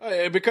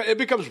 It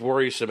becomes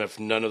worrisome if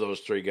none of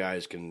those 3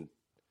 guys can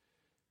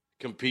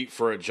compete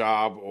for a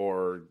job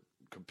or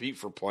compete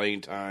for playing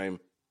time.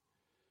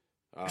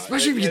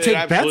 Especially if you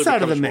take Betts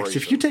out of the mix.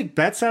 Worrisome. If you take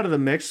Betts out of the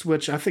mix,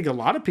 which I think a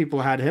lot of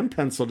people had him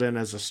penciled in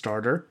as a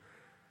starter,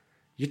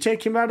 you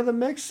take him out of the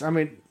mix. I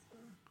mean,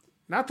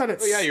 not that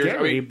it's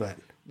scary, but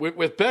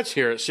with Betts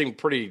here, it seemed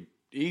pretty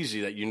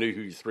easy that you knew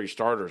who your 3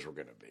 starters were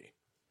going to be.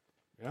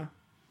 Yeah.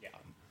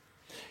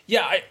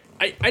 Yeah,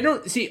 I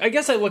don't see. I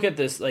guess I look at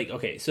this like,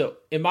 okay, so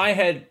in my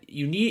head,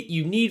 you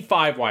need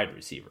 5 wide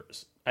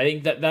receivers. I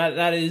think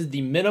that is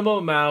the minimum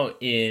amount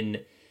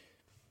in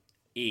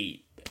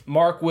a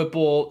Mark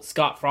Whipple,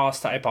 Scott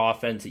Frost type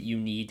offense that you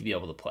need to be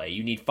able to play.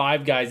 You need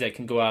 5 guys that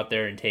can go out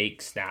there and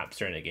take snaps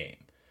during a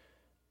game.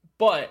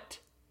 But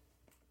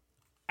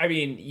I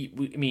mean,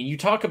 you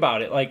talk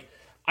about it like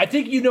I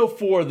think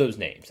 4 of those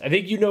names. I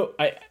think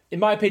in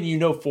my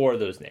opinion, 4 of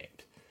those names.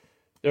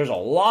 There's a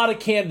lot of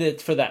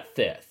candidates for that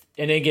 5th.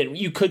 And again,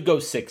 you could go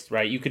 6th,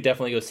 right? You could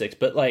definitely go 6th.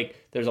 But,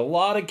 there's a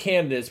lot of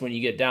candidates when you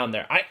get down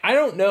there. I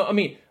don't know. I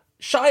mean,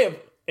 shy of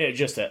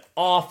just an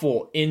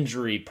awful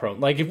injury prone.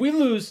 Like, if we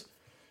lose,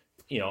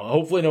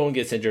 hopefully no one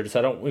gets injured, so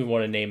I don't even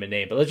want to name a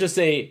name. But let's just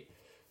say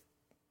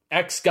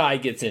X guy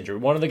gets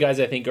injured. One of the guys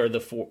I think are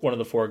one of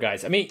the 4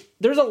 guys. I mean,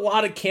 there's a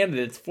lot of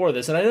candidates for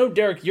this. And I know,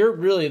 Derek, you're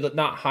really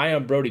not high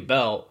on Brody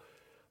Bell.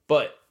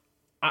 But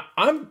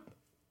I'm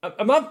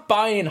not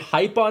buying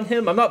hype on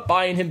him. I'm not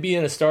buying him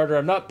being a starter.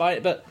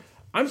 But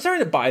I'm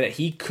starting to buy that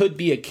he could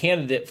be a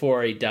candidate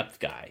for a depth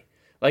guy.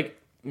 Like,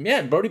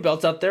 man, Brody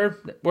Belt's out there.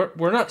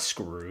 We're not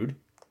screwed.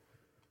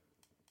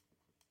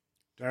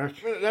 Derek?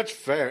 That's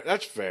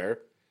fair.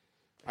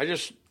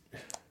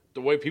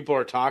 The way people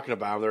are talking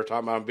about him, they're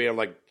talking about him being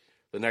like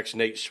the next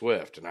Nate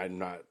Swift, and I'm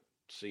not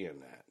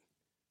seeing that.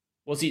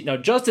 Well, see, now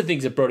Justin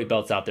thinks if Brody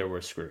Belt's out there,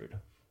 we're screwed.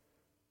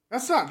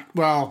 It's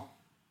not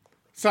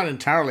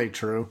entirely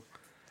true.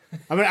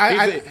 I mean,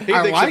 he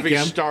thinks like if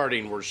he's him.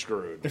 starting, we're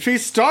screwed. If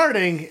he's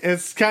starting,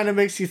 it kind of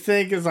makes you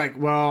think, it's like,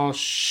 well,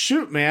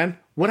 shoot, man.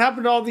 What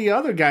happened to all the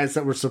other guys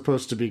that were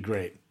supposed to be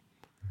great?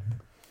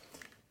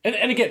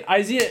 And again,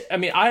 Isaiah, I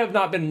mean, I have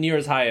not been near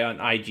as high on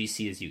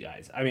IGC as you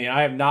guys. I mean,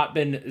 I have not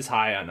been as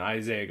high on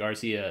Isaiah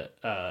Garcia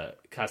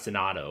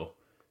Castanado.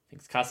 I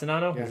think it's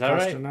Castanado? Yeah, is that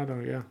Castanado,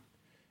 right?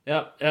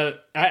 Yeah.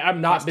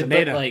 I'm not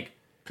been like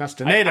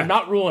Castaneda. I'm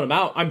not ruling him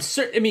out. I'm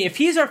certain. I mean, if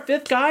he's our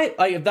 5th guy,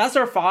 like if that's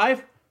our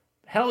 5,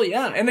 hell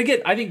yeah. And again,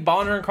 I think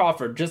Bonner and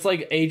Crawford, just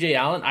like AJ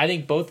Allen, I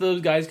think both of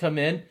those guys come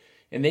in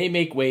and they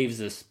make waves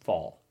this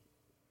fall.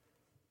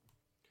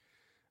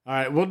 All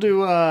right,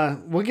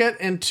 we'll get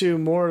into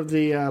more of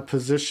the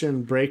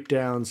position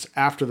breakdowns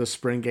after the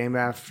spring game,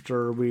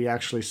 after we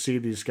actually see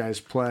these guys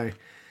play.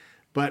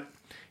 But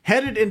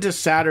headed into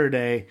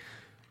Saturday,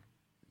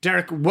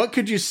 Derek, what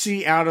could you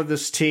see out of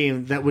this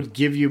team that would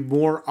give you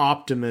more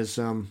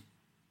optimism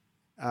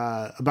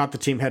about the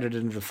team headed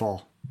into the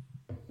fall?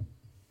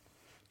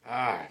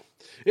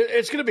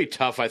 It's going to be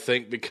tough, I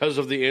think, because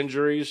of the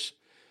injuries.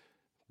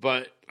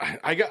 But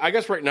I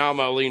guess right now I'm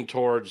going to lean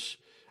towards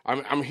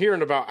I'm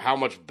hearing about how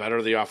much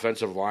better the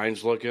offensive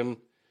line's looking.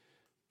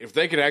 If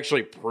they could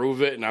actually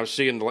prove it, and I'm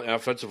seeing the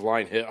offensive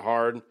line hit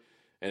hard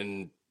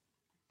and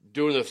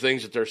doing the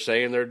things that they're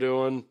saying they're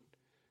doing,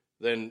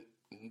 then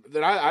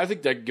I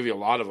think that could give you a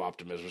lot of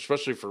optimism,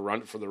 especially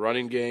for the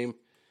running game.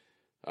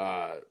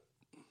 Time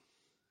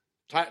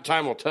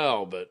will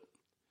tell, but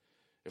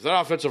if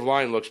that offensive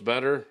line looks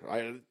better,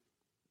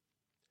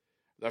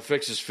 that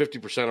fixes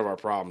 50% of our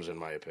problems, in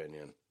my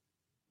opinion.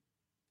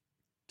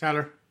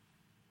 Tyler?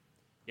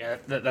 Yeah,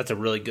 that's a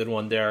really good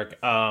one, Derek.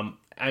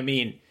 I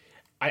mean,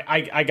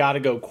 I got to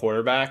go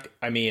quarterback.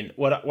 I mean,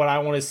 what I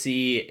want to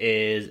see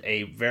is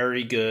a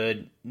very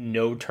good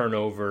no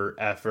turnover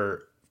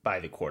effort by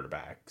the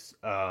quarterbacks,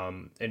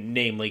 and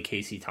namely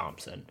Casey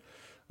Thompson.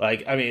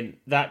 Like, I mean,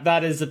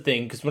 that is the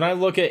thing, because when I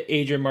look at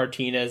Adrian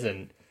Martinez,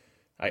 and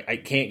I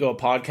can't go a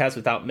podcast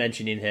without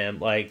mentioning him.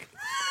 Like,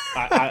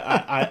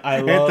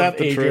 I love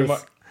Adrian.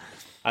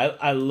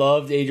 I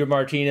loved Adrian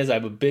Martinez.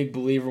 I'm a big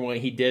believer in what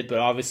he did, but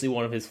obviously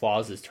one of his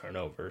flaws is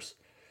turnovers.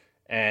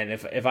 And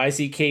if I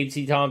see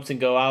Casey Thompson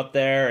go out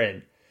there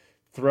and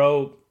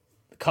throw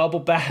a couple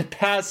bad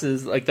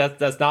passes, like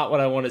that's not what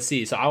I want to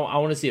see. So I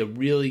want to see a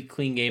really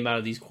clean game out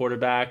of these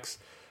quarterbacks.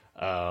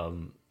 I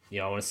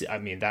want to see. I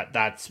mean,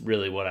 that's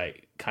really what I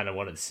kind of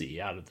wanted to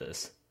see out of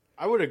this.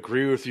 I would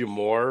agree with you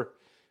more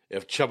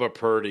if Chuba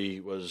Purdy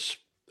was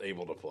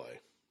able to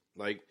play.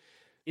 Like,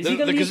 is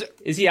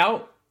he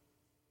out?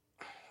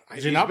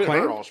 He's not been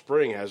hurt all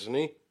spring, hasn't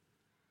he?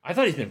 I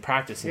thought he's been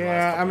practicing.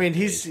 Yeah, I mean,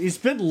 he's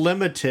been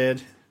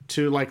limited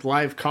to like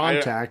live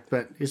contact,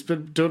 but he's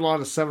been doing a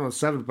lot of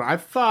 7-on-7. But I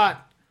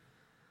thought,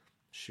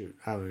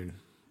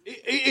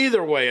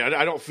 either way,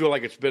 I don't feel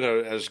like it's been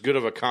as good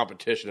of a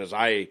competition as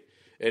I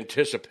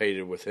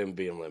anticipated with him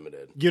being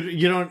limited.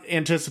 You don't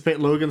anticipate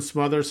Logan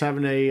Smothers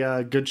having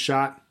a good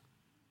shot?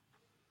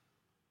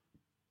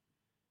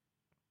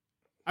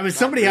 I mean,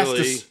 somebody has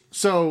to.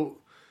 So,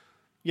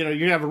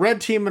 you have a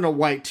red team and a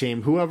white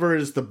team. Whoever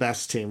is the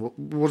best team,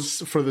 we'll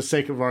just, for the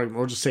sake of argument,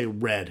 we'll just say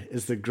red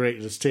is the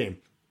greatest team.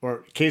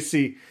 Or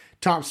Casey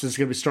Thompson is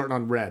going to be starting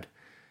on red.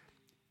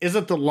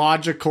 Isn't the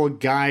logical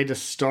guy to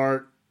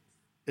start?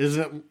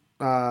 Isn't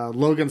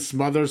Logan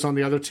Smothers on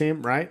the other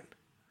team, right?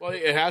 Well,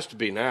 it has to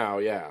be now,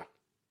 yeah.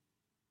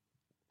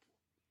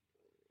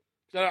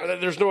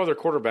 There's no other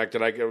quarterback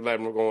that I'm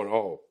going,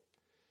 well,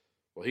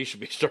 he should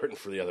be starting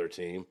for the other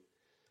team.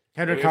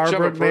 Hendrick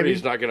Harburg, maybe?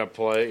 He's not going to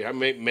play.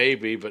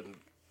 Maybe, but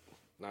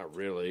not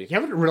really. You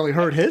haven't really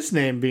heard his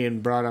name being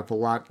brought up a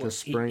lot this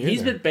spring.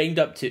 He's been banged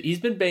up, too. He's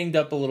been banged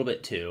up a little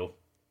bit, too.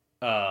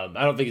 I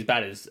don't think as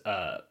bad as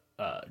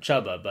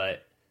Chuba,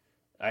 but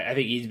I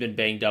think he's been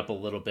banged up a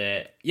little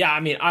bit. Yeah,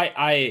 I mean,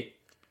 I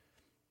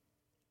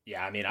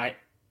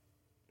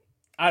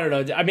don't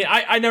know. I mean,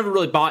 I never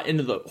really bought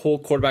into the whole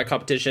quarterback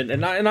competition,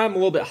 and I'm a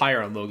little bit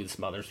higher on Logan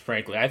Smothers,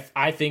 frankly.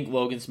 I think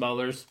Logan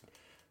Smothers,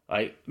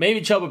 like,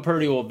 maybe Chuba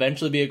Purdy will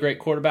eventually be a great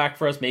quarterback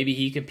for us. Maybe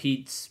he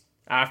competes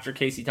after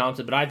Casey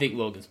Thompson, but I think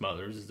Logan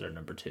Smothers is their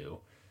number 2.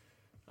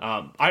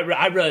 I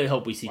really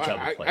hope we see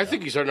Chuba play. I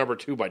think he's our number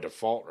 2 by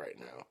default right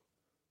now.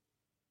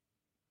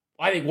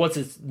 I think once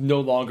it's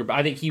no longer,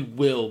 I think he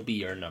will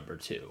be our number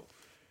 2.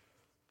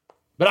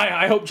 But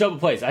I hope Chuba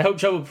plays. I hope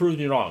Chuba proves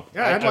me wrong.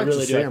 Yeah, I'd like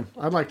to see him.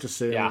 I'd like to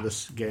see him in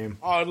this game.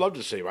 Oh, I'd love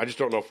to see him. I just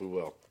don't know if we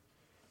will.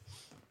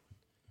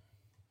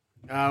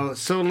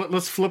 So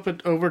let's flip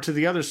it over to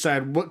the other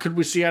side. What could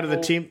we see out of the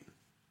team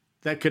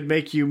that could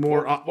make you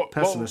more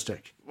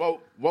pessimistic? Well,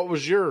 what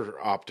was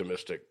your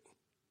optimistic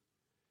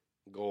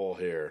goal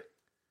here?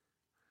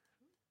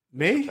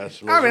 Me? I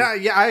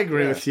mean, I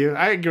agree with you.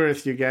 I agree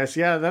with you guys.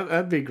 Yeah,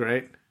 that'd be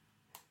great.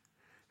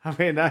 I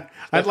mean,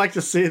 I'd like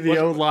to see the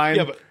O-line.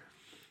 Yeah,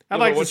 I'd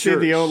like to see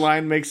the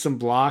O-line make some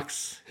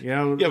blocks,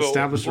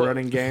 establish a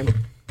running game.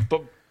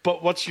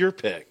 But what's your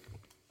pick?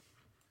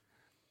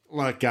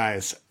 Look,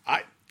 guys,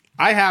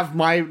 I have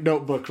my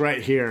notebook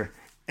right here,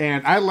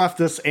 and I left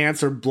this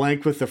answer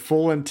blank with the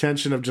full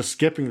intention of just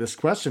skipping this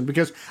question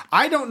because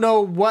I don't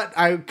know what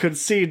I could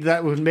see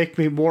that would make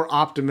me more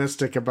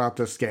optimistic about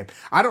this game.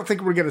 I don't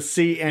think we're going to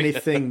see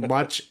anything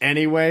much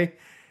anyway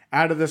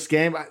out of this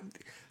game.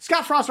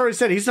 Scott Frost already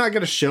said he's not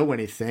going to show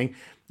anything.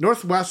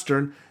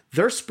 Northwestern,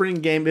 their spring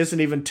game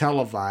isn't even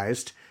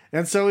televised.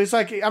 And so he's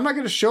like, I'm not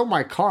going to show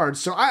my cards.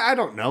 So I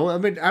don't know. I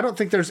mean, I don't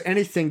think there's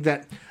anything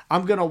that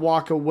I'm going to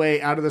walk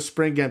away out of the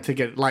spring game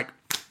thinking, like,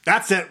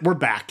 that's it. We're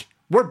back.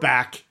 We're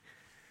back.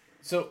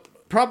 So,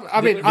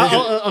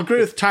 I'll agree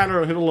with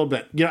Tyler a little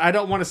bit. I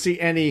don't want to see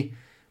any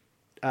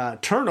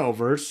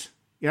turnovers.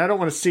 I don't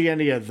want to see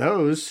any of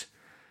those.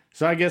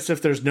 So I guess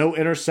if there's no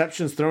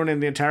interceptions thrown in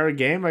the entire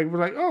game, I'd be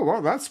like, oh,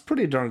 well, that's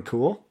pretty darn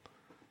cool.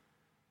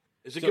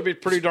 Is it going to be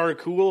pretty darn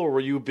cool, or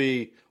will you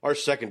be, our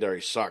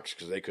secondary sucks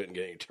because they couldn't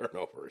get any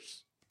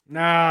turnovers?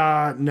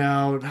 Nah,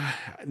 no.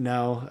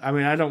 I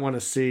mean, I don't want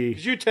to see.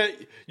 'Cause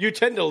you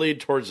tend to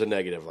lead towards the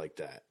negative like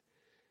that.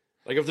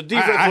 Like if the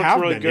defense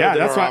looks really good,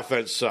 then our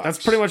offense sucks.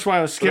 That's pretty much why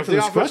I was skipping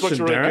this question, If the offense looks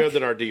really Derek. good,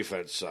 then our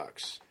defense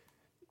sucks.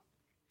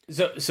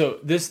 So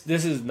this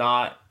is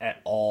not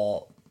at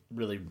all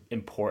really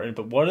important,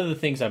 but one of the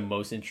things I'm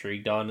most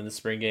intrigued on in the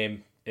spring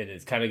game, and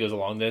it kind of goes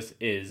along this,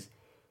 is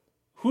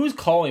who's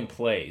calling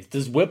plays.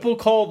 Does Whipple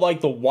call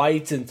like the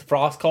whites and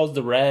Frost calls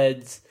the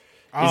reds?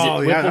 Is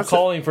it Whipple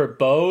calling for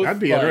both?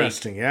 That'd be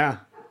interesting, yeah.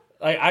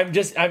 Like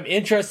I'm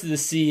interested to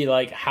see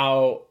like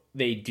how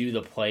they do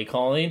the play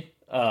calling.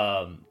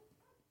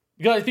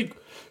 Because I think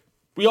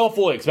we all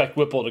fully expect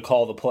Whipple to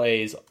call the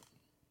plays,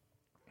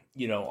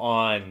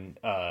 on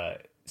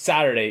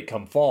Saturday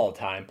come fall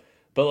time.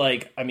 But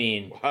like, I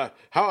mean,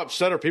 how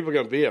upset are people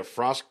going to be if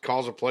Frost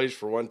calls the plays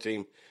for one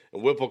team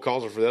and Whipple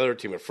calls it for the other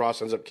team, and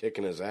Frost ends up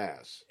kicking his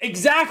ass?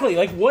 Exactly.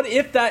 Like, what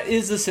if that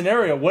is the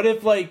scenario? What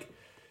if, like,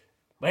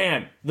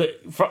 man,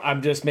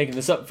 I'm just making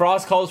this up.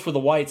 Frost calls for the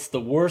whites, the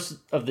worst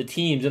of the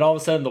teams, and all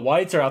of a sudden the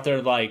whites are out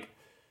there like,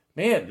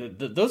 man,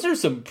 those are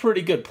some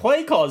pretty good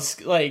play calls.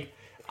 Like,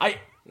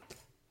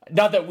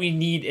 not that we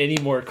need any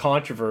more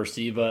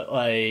controversy, but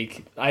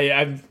like,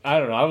 I don't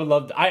know. I would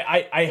love.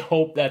 I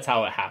hope that's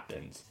how it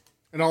happens.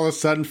 And all of a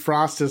sudden,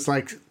 Frost is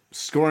like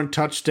scoring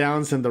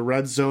touchdowns in the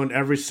red zone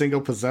every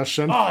single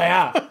possession. Oh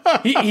yeah,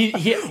 he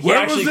Where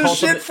actually was this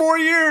shit it 4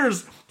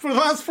 years? For the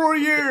last 4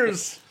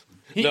 years.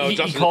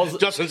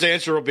 Justin's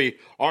answer will be,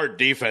 our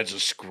defense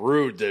is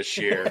screwed this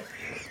year.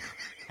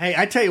 Hey,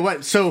 I tell you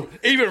what. So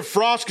even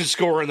Frost can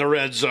score in the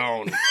red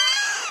zone.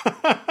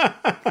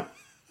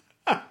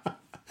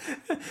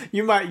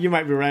 You might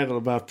be right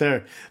about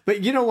there,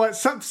 but you know what?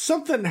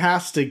 Something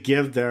has to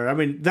give there. I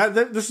mean,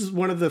 this is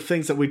one of the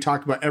things that we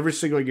talk about every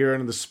single year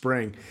in the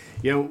spring.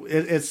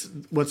 It's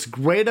what's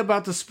great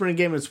about the spring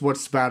game. It's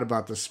what's bad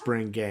about the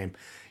spring game.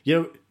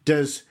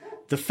 Does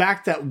the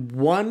fact that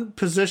one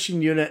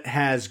position unit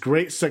has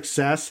great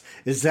success,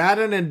 is that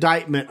an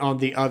indictment on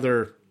the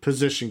other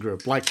position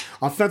group, like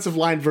offensive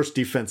line versus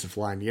defensive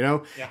line? Yeah.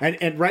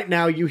 And right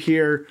now you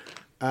hear.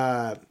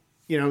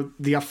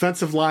 The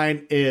offensive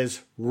line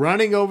is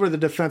running over the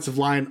defensive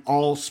line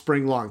all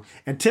spring long.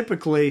 And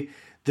typically,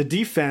 the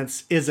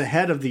defense is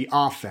ahead of the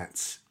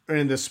offense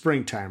in the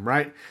springtime,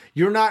 right?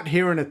 You're not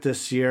hearing it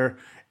this year.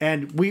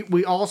 And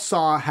we all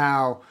saw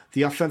how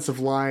the offensive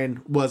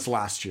line was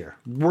last year.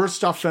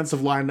 Worst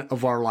offensive line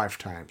of our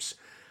lifetimes.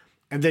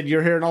 And then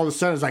you're hearing all of a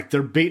sudden, it's like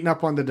they're beating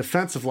up on the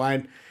defensive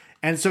line.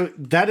 And so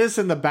that is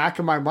in the back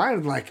of my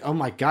mind, like, oh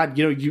my God,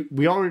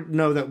 we already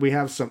know that we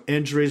have some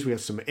injuries, we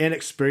have some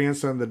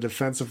inexperience on the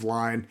defensive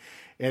line.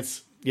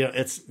 It's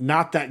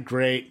not that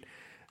great.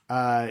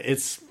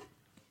 It's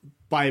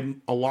by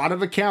a lot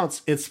of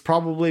accounts, it's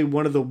probably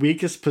one of the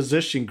weakest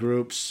position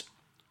groups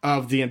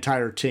of the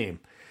entire team.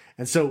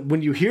 And so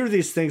when you hear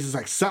these things, it's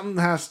like something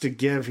has to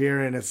give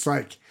here, and it's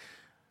like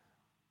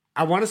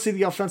I want to see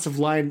the offensive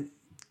line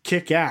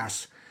kick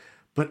ass.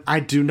 But I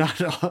do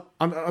not,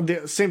 on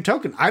the same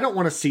token, I don't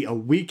want to see a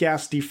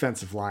weak-ass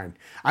defensive line.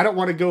 I don't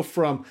want to go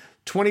from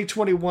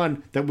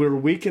 2021 that we were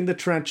weak in the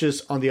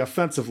trenches on the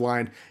offensive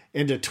line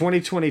into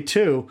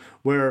 2022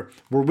 where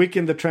we're weak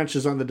in the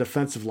trenches on the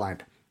defensive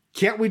line.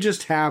 Can't we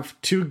just have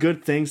two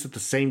good things at the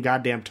same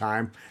goddamn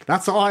time?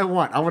 That's all I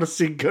want. I want to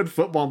see good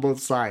football on both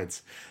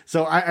sides.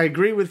 So I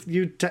agree with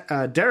you,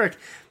 Derek.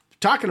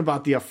 Talking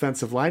about the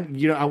offensive line,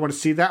 I want to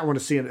see that. I want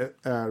to see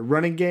a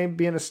running game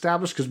being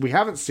established because we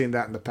haven't seen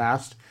that in the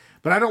past.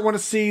 But I don't want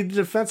to see the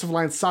defensive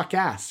line suck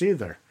ass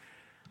either.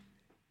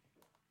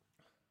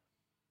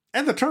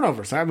 And the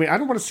turnovers. I mean, I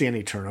don't want to see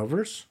any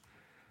turnovers.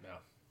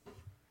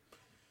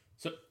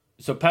 No.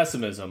 So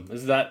pessimism,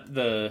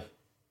 are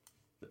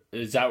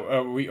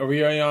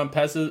we on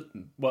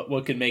pessimism?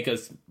 What could make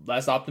us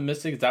less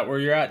optimistic? Is that where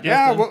you're at,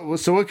 Justin? Yeah.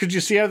 So what could you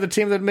see out of the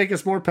team that would make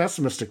us more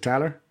pessimistic,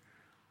 Tyler?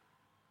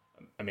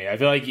 I mean, I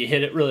feel like you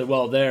hit it really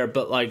well there,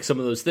 but like some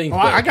of those things.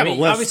 I got a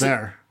list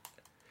there.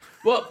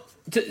 Well,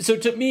 so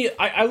to me,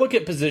 I look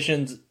at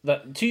positions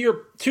that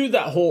to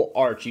that whole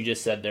arch you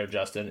just said there,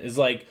 Justin, is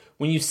like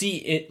when you see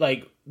it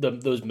like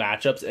those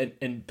matchups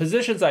and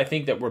positions. I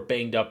think that we're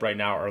banged up right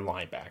now are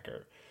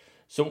linebacker.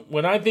 So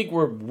when I think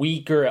we're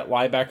weaker at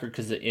linebacker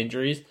because of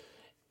injuries,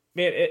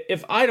 man,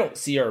 if I don't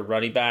see our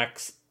running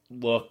backs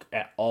look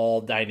at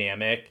all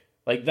dynamic.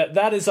 Like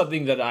that is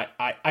something that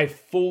I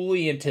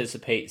fully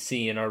anticipate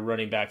seeing our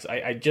running backs.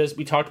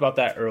 We talked about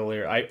that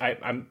earlier.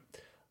 I'm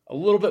a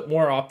little bit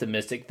more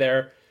optimistic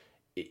there.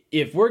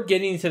 If we're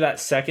getting to that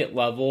second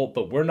level,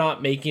 but we're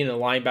not making a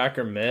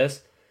linebacker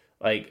miss,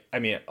 like, I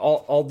mean,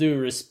 all due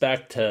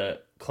respect to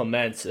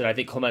Clements, and I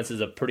think Clements is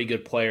a pretty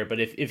good player,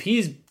 but if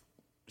he's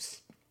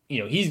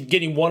he's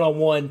getting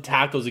one-on-one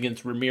tackles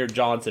against Ramir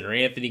Johnson or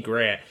Anthony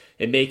Grant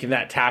and making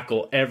that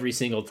tackle every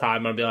single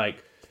time, I'd be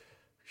like,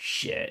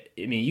 shit.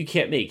 I mean, you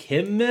can't make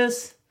him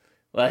miss.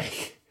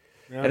 Like,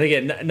 and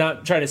again,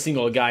 not trying to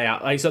single a guy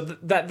out. Like, so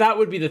that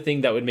would be the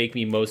thing that would make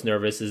me most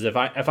nervous is if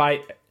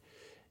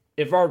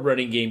our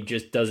running game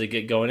just doesn't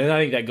get going. And I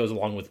think that goes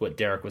along with what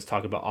Derek was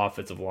talking about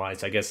offensive line.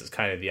 So I guess it's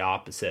kind of the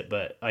opposite.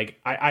 But like,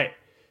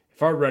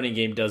 if our running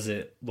game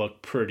doesn't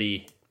look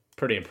pretty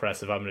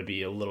impressive, I'm going to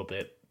be a little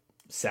bit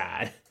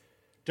sad.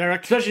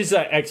 Derek, especially since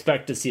I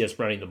expect to see us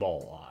running the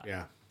ball a lot.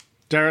 Yeah,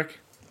 Derek.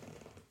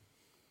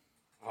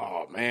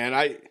 Oh man,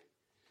 I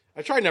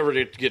try never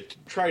to get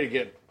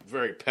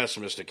very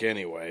pessimistic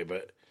anyway.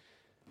 But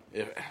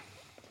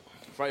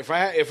if I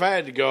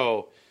had to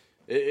go,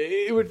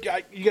 it would.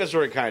 You guys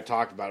already kind of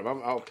talked about it.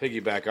 I'll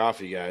piggyback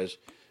off you guys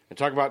and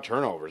talk about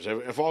turnovers.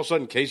 If all of a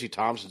sudden Casey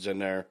Thompson's in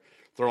there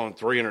throwing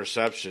 3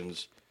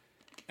 interceptions,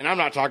 and I'm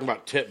not talking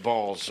about tip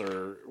balls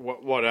or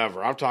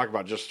whatever. I'm talking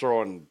about just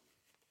throwing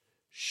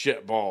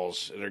shit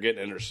balls and they're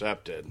getting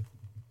intercepted.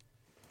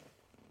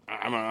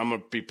 I'm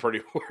gonna be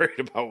pretty worried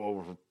about what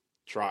we're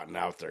trotting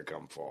out there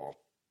come fall.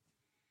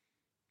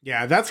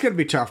 Yeah, that's gonna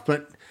be tough.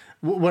 But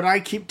what I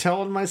keep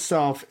telling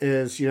myself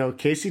is,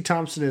 Casey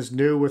Thompson is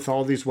new with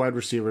all these wide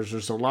receivers.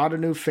 There's a lot of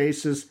new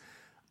faces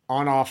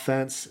on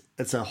offense.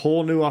 It's a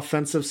whole new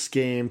offensive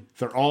scheme.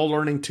 They're all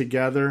learning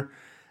together,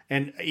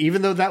 and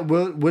even though that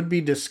would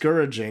be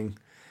discouraging,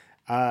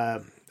 I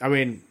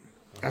mean,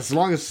 as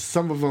long as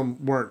some of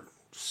them weren't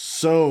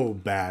so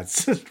bad,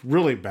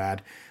 really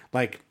bad.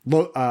 Like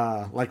Luke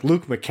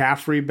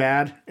McCaffrey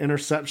bad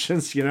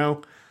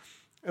interceptions,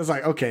 it's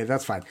like, okay,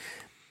 that's fine.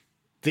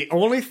 The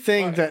only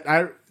thing that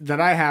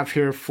I have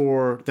here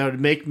that would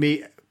make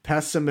me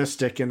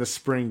pessimistic in the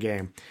spring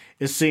game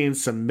is seeing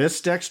some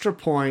missed extra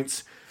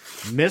points,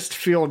 missed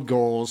field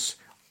goals,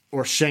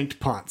 or shanked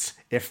punts.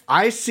 If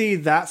I see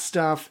that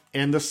stuff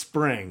in the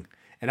spring,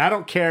 and I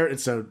don't care,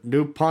 it's a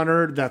new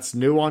punter that's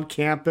new on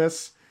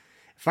campus.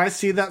 If I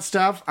see that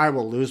stuff, I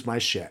will lose my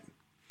shit.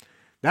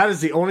 That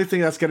is the only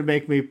thing that's going to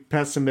make me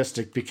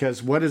pessimistic,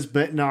 because what has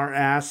bitten our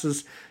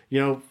asses,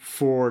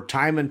 for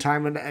time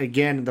and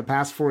again in the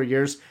past 4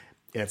 years,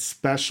 it's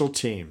special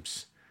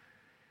teams.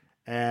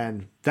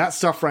 And that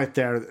stuff right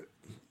there,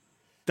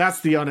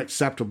 that's the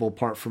unacceptable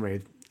part for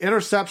me.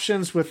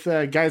 Interceptions with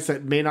guys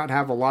that may not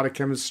have a lot of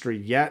chemistry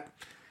yet,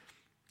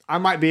 I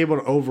might be able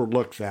to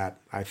overlook that,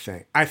 I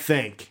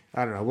think.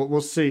 I don't know.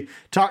 We'll see.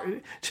 Talk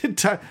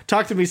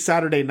to me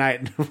Saturday night,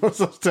 and I'll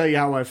tell you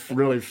how I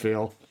really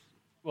feel.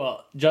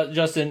 Well,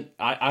 Justin,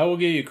 I will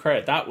give you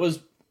credit. That was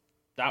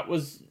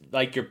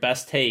like your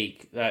best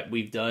take that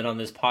we've done on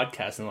this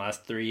podcast in the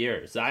last 3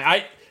 years.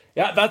 Yeah,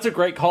 that's a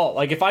great call.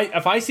 Like if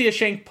I see a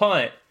shanked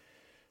punt,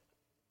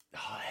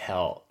 oh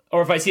hell,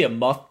 or if I see a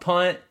muffed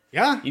punt,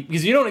 yeah,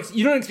 because you don't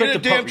expect get a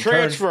damn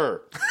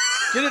transfer.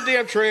 Get a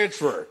damn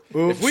transfer.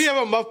 Oops. If we have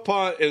a muff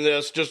punt in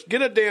this, just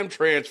get a damn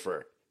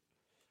transfer.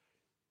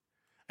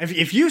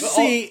 If you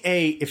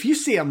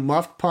see a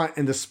muffed punt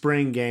in the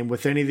spring game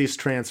with any of these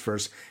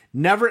transfers,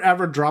 never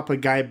ever drop a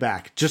guy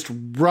back. Just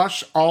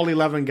rush all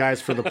 11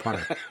 guys for the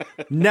punter.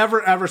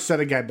 Never ever set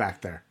a guy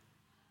back there.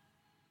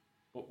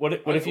 What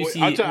if you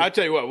see? I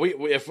tell you what.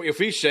 If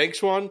he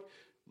shanks one,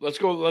 let's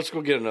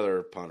go get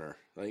another punter.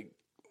 Like,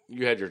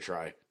 you had your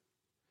try.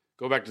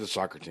 Go back to the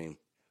soccer team.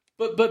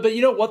 But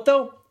you know what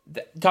though?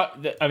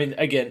 I mean,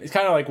 again, it's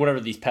kind of like whatever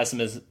these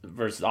pessimists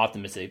versus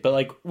optimistic. But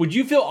like, would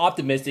you feel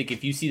optimistic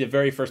if you see the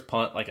very first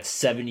punt like a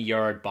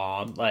 70-yard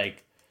bomb,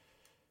 like,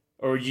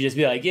 or would you just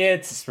be like, yeah,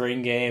 it's a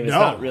spring game? It's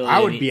not really. I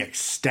would be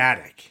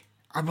ecstatic.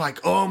 I'm like,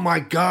 oh my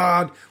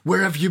god,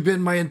 where have you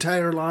been my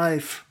entire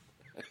life?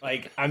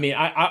 Like, I mean,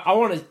 I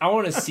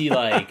want to see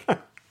like,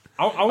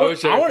 I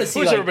wish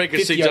everybody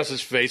could see 50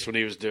 Justin's face when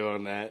he was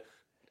doing that.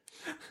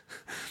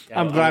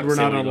 I'm glad we're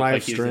not on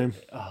live stream.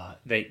 Oh,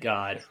 thank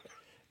God.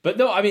 But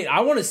no, I mean,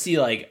 I want to see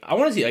like a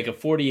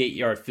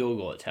 48-yard field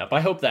goal attempt. I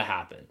hope that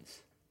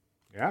happens.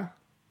 Yeah.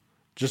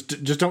 Just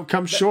don't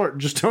come short.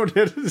 Just don't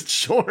hit it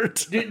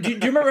short. Do you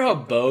remember how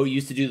Bo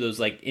used to do those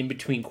like in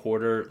between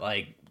quarter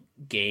like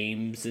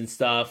games and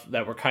stuff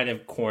that were kind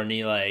of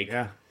corny? Like,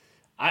 yeah.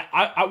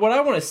 I what I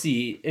want to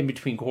see in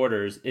between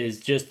quarters is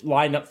just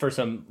line up for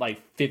some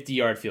like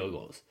 50-yard field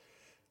goals.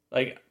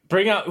 Like,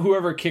 bring out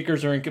whoever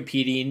kickers are in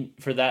competing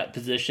for that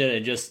position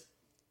and just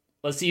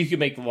let's see who can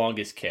make the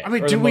longest kick. I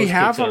mean, do we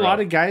have a lot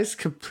of guys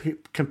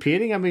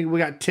competing? I mean, we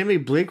got Timmy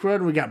Bleakroyd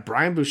and we got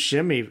Brian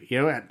Buscemi,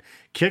 at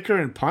kicker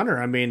and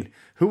punter. I mean,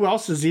 who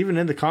else is even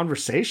in the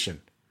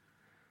conversation?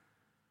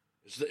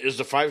 Is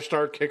the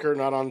 5-star kicker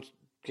not on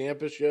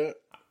campus yet?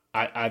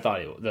 I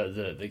thought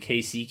the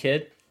KC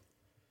kid.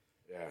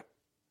 Yeah.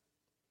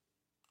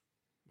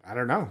 I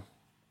don't know.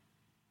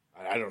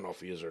 I don't know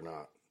if he is or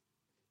not.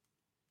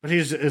 But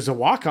is a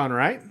walk-on,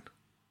 right?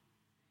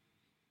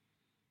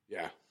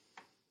 Yeah.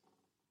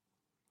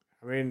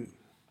 I mean,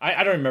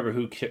 I don't remember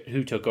who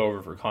took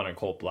over for Connor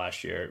Culp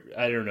last year.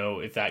 I don't know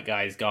if that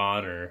guy's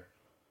gone or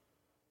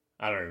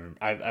I don't remember.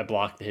 I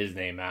blocked his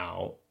name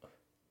out.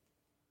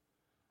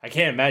 I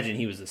can't imagine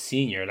he was a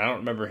senior, and I don't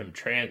remember him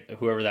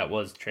whoever that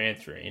was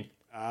transferring.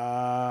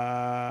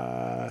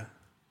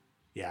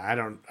 Yeah, I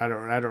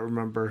don't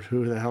remember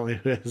who the hell he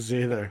is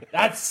either.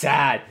 That's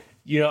sad.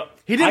 You know,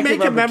 He didn't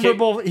make a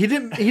memorable.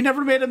 He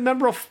never made a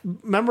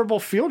memorable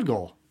field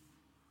goal.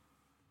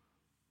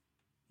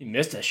 He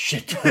missed a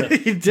shit ton.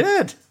 He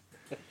did.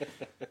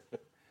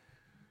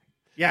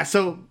 Yeah.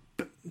 So,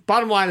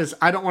 bottom line is,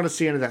 I don't want to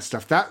see any of that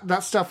stuff.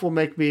 That stuff will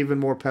make me even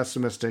more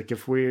pessimistic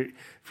if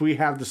we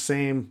have the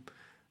same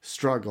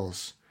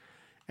struggles.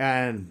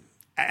 And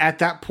at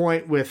that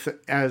point, with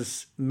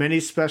as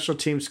many special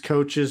teams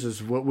coaches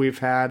as what we've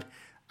had,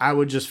 I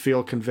would just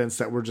feel convinced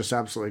that we're just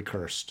absolutely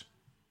cursed.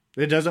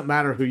 It doesn't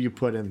matter who you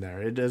put in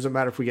there. It doesn't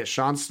matter if we get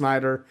Sean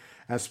Snyder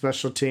as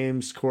special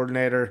teams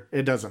coordinator.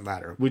 It doesn't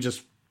matter. We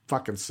just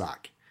fucking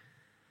suck.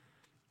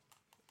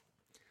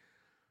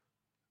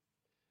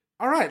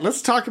 All right,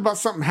 let's talk about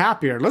something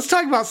happier. Let's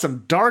talk about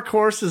some dark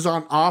horses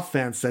on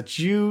offense that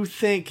you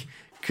think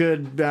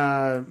could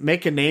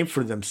make a name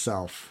for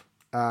themselves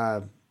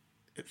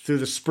through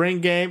the spring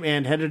game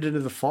and headed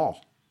into the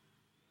fall.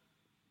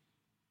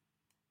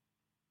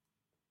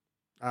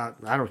 I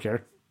don't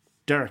care.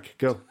 Derek,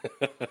 go.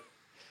 All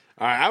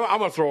right, I'm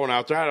going to throw one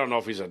out there. I don't know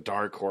if he's a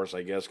dark horse,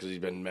 I guess, because he's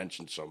been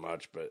mentioned so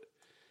much, but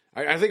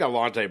I think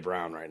Alante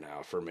Brown right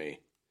now, for me,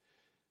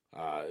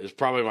 is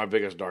probably my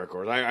biggest dark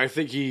horse. I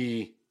think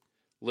he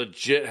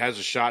legit has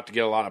a shot to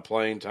get a lot of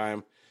playing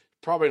time.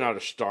 Probably not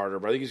a starter,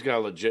 but I think he's got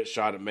a legit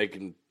shot at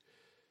making,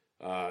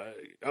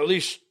 at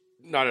least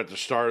not at the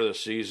start of the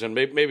season.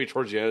 Maybe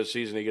towards the end of the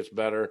season he gets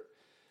better.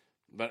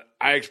 But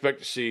I expect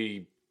to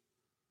see,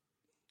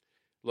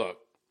 look,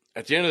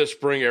 at the end of the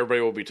spring,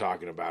 everybody will be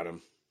talking about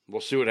him. We'll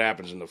see what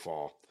happens in the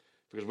fall.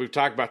 Because we've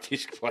talked about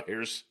these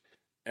players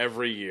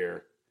every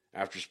year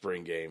after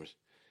spring games.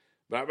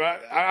 But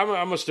I'm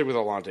going to stick with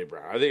Alante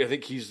Brown. I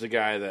think he's the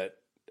guy that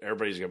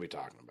everybody's going to be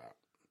talking about.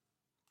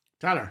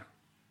 Tyler.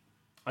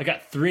 I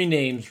got 3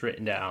 names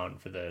written down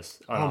for this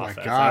on offense.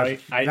 My God.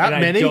 That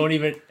many?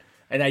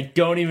 I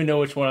don't even know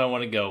which one I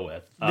want to go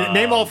with.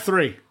 Name all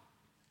 3.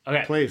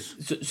 Okay. Please.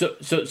 So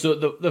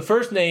the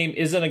first name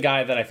isn't a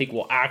guy that I think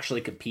will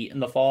actually compete in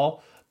the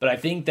fall, but I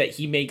think that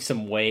he makes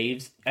some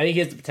waves. I think he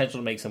has the potential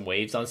to make some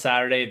waves on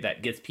Saturday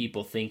that gets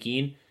people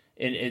thinking,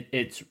 and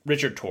it's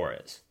Richard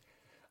Torres.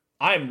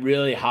 I'm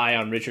really high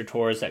on Richard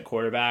Torres at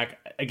quarterback.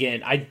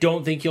 Again, I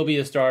don't think he'll be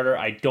a starter.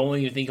 I don't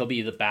even think he'll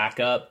be the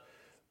backup,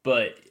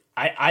 but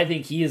I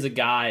think he is a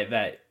guy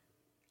that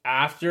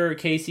after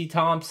Casey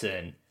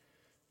Thompson,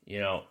 you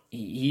know,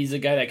 he's a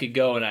guy that could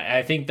go, and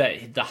I think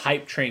that the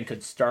hype train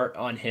could start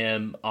on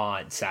him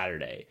on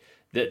Saturday.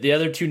 The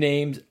other 2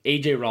 names,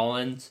 A.J.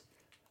 Rollins,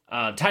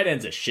 tight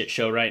end's a shit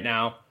show right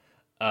now.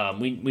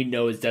 We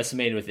know he's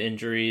decimated with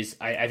injuries.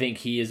 I think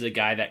he is a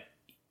guy that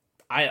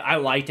I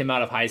liked him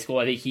out of high school.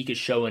 I think he could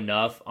show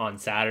enough on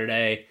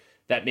Saturday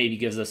that maybe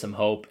gives us some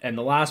hope. And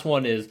the last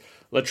one is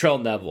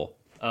Latrell Neville,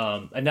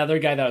 another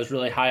guy that was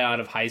really high out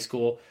of high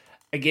school.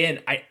 Again,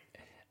 I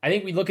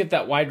think we look at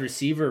that wide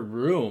receiver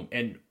room,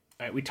 and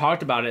we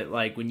talked about it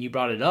like when you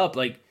brought it up.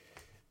 Like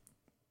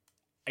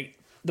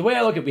the way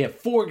I look at it, we have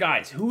 4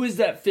 guys. Who is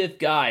that 5th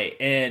guy?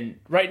 And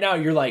right now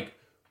you're like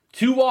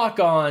 2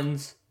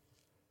 walk-ons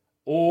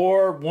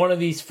or one of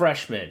these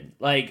freshmen.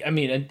 Like, I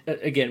mean,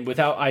 again,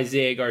 without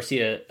Isaiah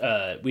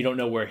Garcia, we don't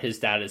know where his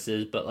status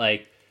is, but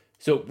like,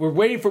 so we're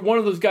waiting for one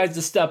of those guys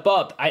to step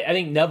up. I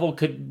think Neville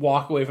could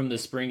walk away from the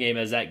spring game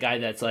as that guy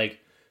that's like,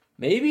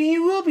 maybe he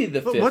will be the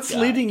 5th guy. What's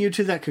leading you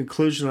to that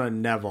conclusion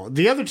on Neville?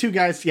 The other 2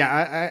 guys,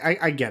 yeah,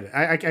 I get it.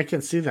 I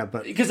can see that,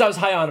 but because I was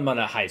high on him out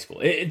of high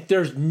school,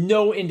 there's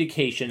no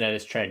indication that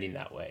it's trending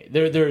that way.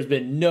 There's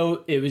been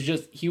no. It was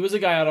just he was a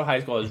guy out of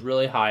high school I was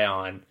really high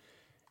on.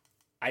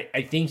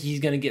 I think he's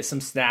going to get some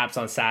snaps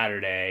on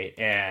Saturday,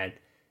 and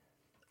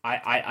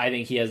I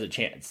think he has a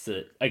chance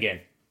to,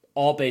 again,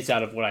 all based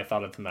out of what I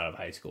thought of him out of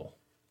high school.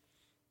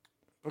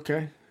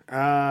 Okay.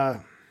 I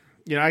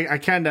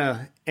kind of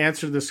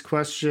answered this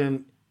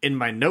question in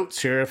my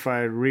notes here. If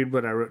I read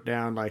what I wrote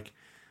down, like,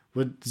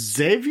 would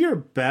Xavier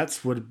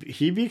Betts, would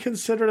he be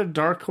considered a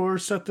dark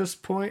horse at this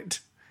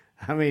point?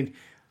 I mean,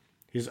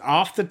 he's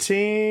off the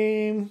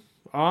team,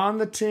 on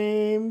the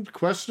team,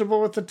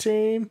 questionable with the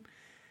team.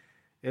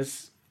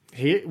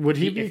 Would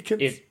he be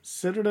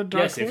considered a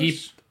dark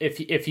horse?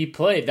 If he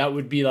played, that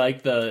would be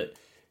like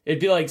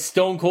it'd be like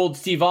Stone Cold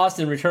Steve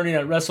Austin returning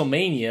at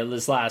WrestleMania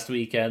this last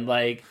weekend.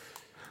 Like,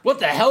 what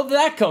the hell did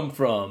that come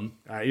from?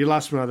 You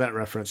lost me on that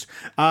reference.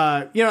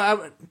 I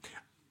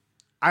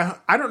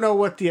don't know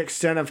what the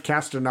extent of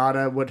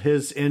Castaneda, what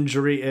his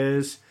injury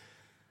is.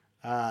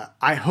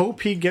 I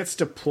hope he gets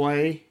to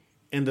play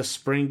in the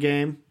spring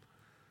game.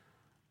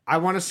 I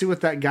want to see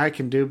what that guy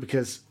can do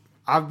because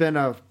I've been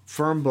a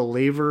firm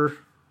believer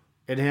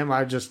in him.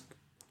 I don't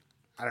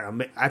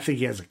know. I think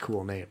he has a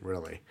cool name,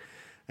 really.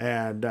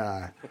 And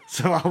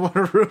so I want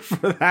to root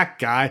for that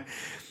guy.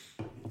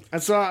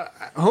 And so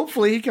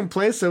hopefully he can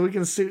play so we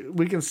can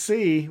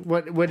see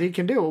what he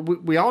can do.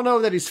 We all know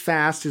that he's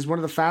fast. He's one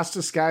of the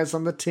fastest guys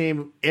on the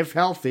team, if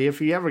healthy, if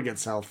he ever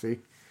gets healthy.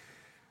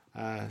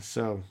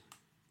 So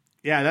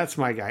Yeah, that's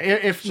my guy.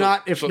 If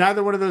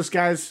neither one of those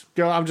guys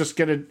go, I'm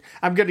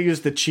gonna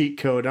use the cheat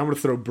code. I'm gonna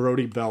throw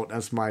Brody Belt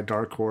as my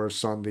dark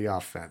horse on the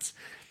offense.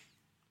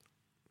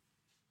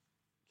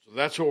 So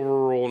that's what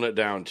we're rolling it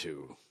down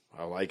to.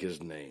 I like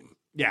his name.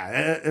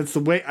 Yeah, it's the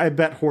way I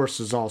bet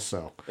horses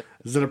also.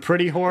 Is it a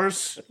pretty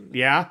horse?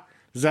 Yeah.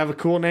 Does it have a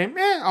cool name?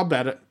 I'll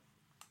bet it.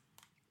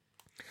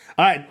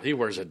 All right. He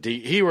wears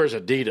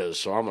Adidas,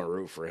 so I'm gonna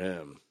root for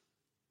him.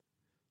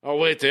 Oh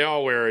wait, they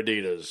all wear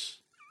Adidas.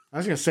 I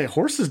was gonna say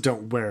horses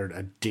don't wear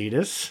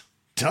Adidas.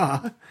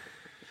 Duh. All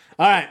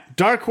right,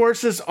 dark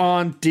horses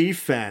on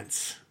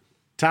defense.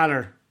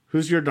 Tyler,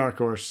 who's your dark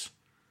horse?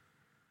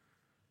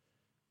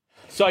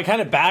 So I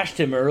kind of bashed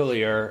him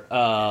earlier,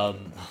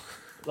 mocked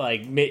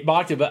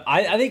him, but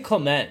I think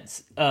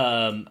Clements.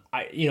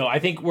 I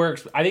think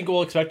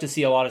we'll expect to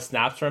see a lot of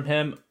snaps from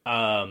him.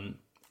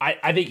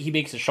 I think he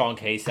makes a strong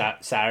case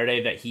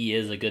Saturday that he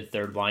is a good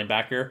third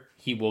linebacker.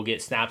 He will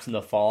get snaps in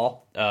the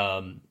fall.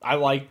 I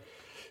like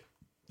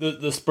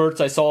the spurts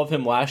I saw of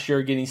him last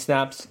year getting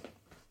snaps.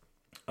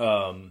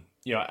 I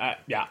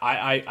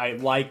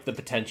like the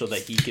potential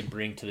that he could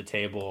bring to the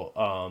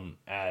table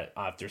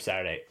after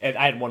Saturday. And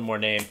I had one more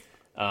name,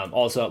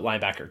 also at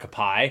linebacker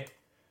Kapai.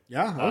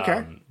 Yeah,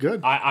 okay,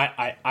 good.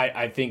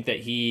 I think that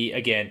he,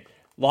 again,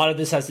 a lot of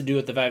this has to do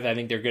with the fact that I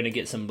think they're going to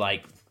get some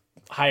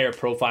higher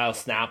profile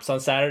snaps on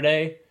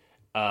Saturday.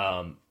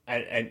 And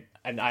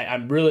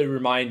I'm really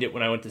reminded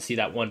when I went to see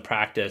that one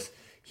practice,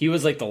 he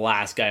was the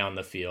last guy on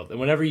the field. And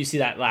whenever you see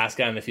that last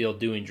guy on the field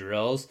doing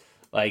drills,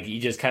 you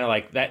just kind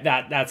of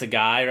that's a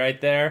guy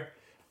right there.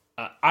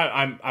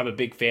 I'm a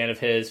big fan of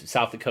his.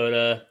 South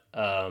Dakota.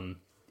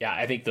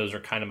 I think those are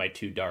kind of my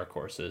two dark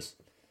horses.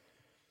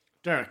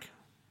 Derek.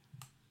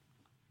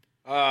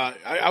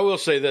 I will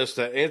say this,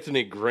 that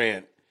Anthony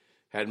Grant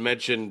had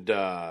mentioned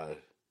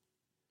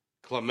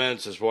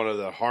Clements as one of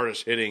the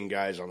hardest hitting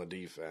guys on the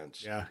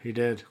defense. Yeah, he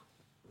did.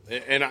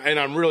 And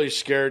I'm really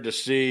scared to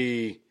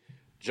see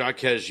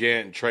Jaquez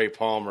Yant and Trey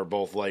Palmer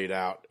both laid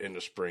out in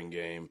the spring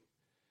game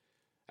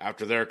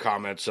after their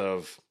comments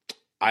of,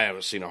 I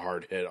haven't seen a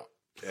hard hit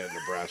in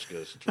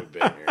Nebraska since we've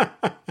been here.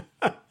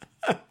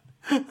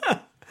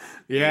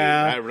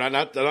 Yeah.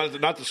 Not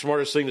the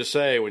smartest thing to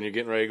say when you're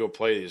getting ready to go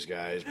play these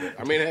guys. But,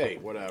 I mean, hey,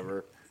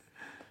 whatever.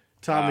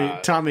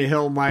 Tommy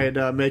Hill might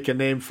make a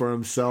name for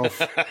himself.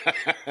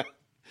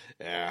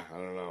 Yeah, I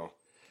don't know.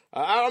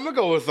 I'm going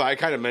to go with, I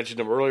kind of mentioned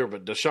him earlier,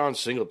 but Deshaun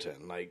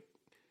Singleton.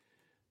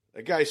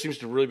 That guy seems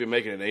to really be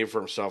making a name for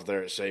himself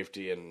there at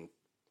safety. And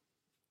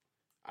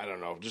I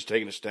don't know, just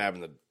taking a stab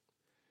in the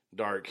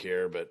dark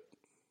here. But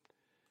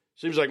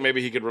seems like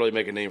maybe he could really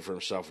make a name for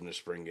himself in this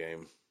spring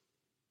game.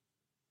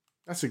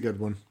 That's a good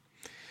one.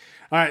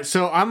 All right,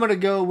 so I'm going to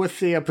go with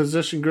the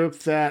position group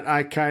that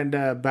I kind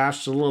of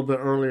bashed a little bit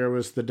earlier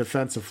was the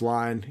defensive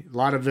line. A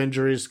lot of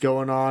injuries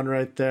going on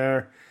right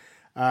there.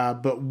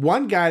 But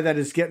one guy that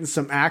is getting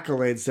some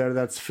accolades there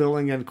that's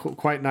filling in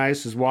quite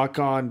nice is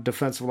walk-on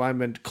defensive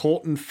lineman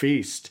Colton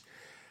Feast.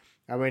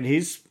 I mean,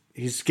 he's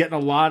getting a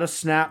lot of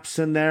snaps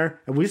in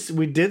there. And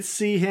we did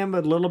see him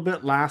a little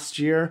bit last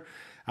year.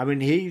 I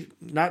mean,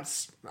 I'm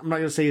not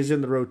going to say he's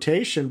in the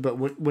rotation, but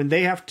when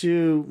they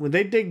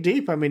dig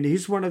deep, I mean,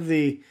 he's one of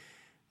the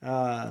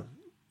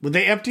when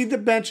they empty the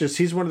benches,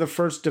 he's one of the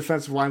first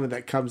defensive linemen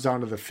that comes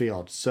onto the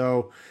field.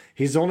 So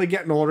he's only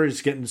getting older.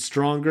 He's getting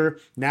stronger.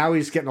 Now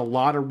he's getting a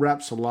lot of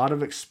reps, a lot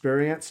of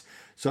experience.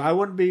 So I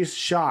wouldn't be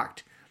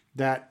shocked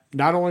that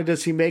not only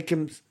does he make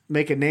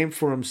a name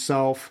for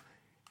himself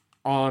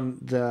on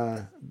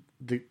the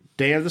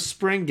day of the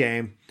spring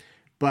game,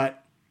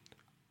 but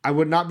I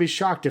would not be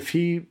shocked if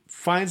he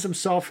finds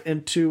himself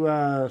into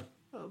a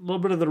little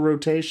bit of the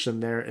rotation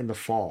there in the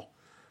fall.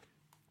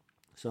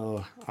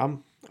 So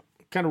I'm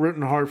kind of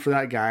rooting hard for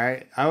that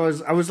guy. I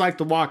was like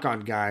the walk-on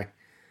guy.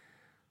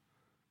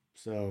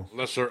 So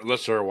unless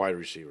they're a wide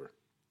receiver.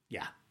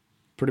 Yeah,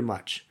 pretty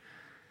much.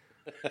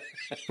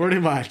 Pretty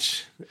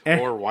much.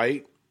 Or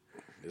white.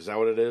 Is that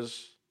what it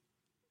is?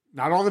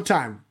 Not all the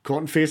time.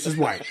 Colton Feast is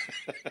white.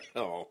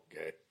 Oh,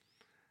 okay.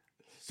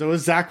 So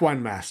is Zach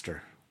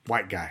Weinmaster.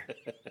 White guy.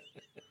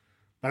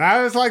 But I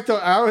always like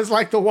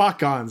the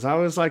walk-ons. I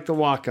always like the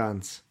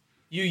walk-ons.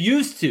 You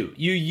used to.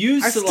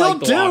 I still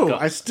do.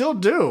 I still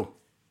do.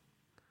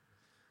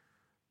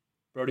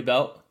 Brody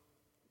Belt.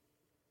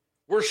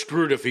 We're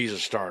screwed if he's a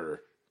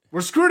starter.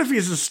 We're screwed if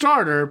he's a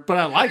starter, but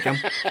I like him.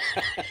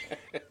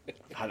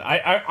 God,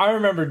 I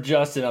remember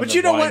Justin. But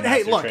you know what?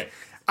 Hey, look.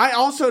 I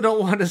also don't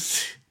want to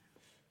see.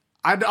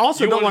 I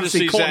also don't want to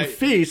see Colton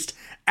Feast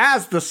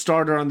as the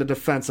starter on the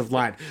defensive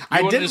line.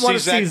 I didn't want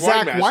to see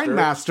Zach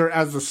Weinmaster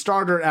as the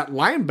starter at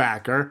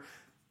linebacker.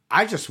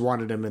 I just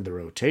wanted him in the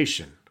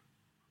rotation.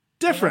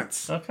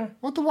 Difference. Okay.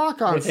 What the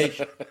walk-ons?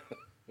 Rotation.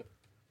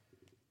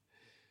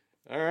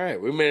 All right.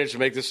 We managed to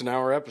make this an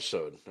hour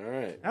episode. All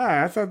right.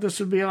 I thought this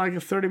would be like a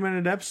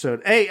 30-minute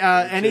episode. Hey,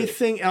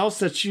 anything else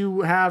that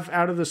you have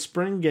out of the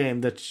spring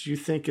game that you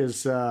think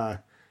is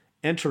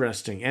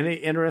interesting? Any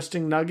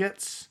interesting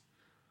nuggets?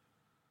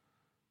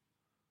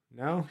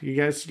 No? You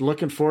guys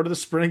looking forward to the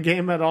spring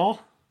game at all?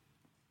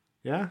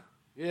 Yeah?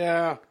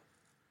 Yeah.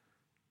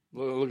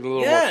 Looking a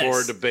little more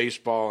forward to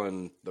baseball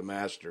and the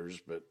Masters,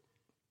 but.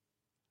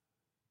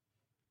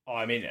 Oh,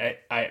 I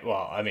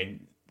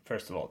mean,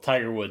 first of all,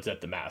 Tiger Woods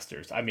at the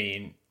Masters. I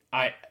mean,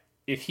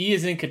 if he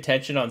is in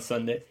contention on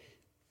Sunday,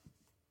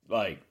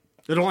 like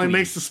it only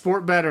makes the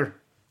sport better.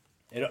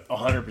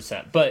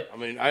 100%. But I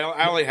mean,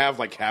 I only have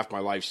like half my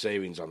life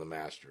savings on the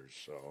Masters,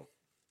 so.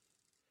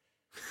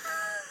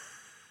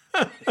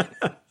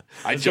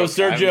 Let's go,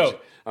 Sergio.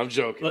 I'm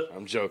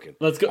joking.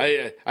 Let's go.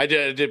 I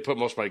did put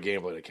most of my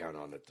gambling account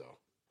on it though.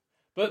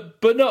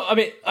 But no,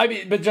 I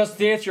mean, but just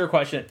to answer your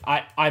question,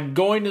 I'm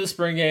going to the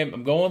spring game.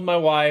 I'm going with my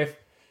wife.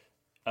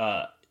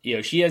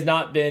 She has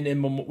not been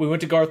in. We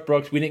went to Garth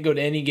Brooks. We didn't go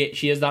to any game.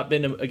 She has not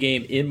been to a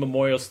game in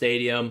Memorial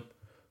Stadium.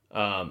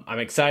 I'm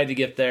excited to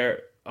get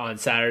there on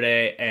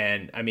Saturday,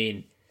 and I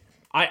mean,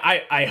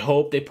 I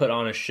hope they put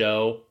on a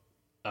show.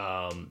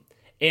 And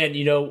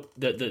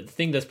the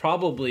thing that's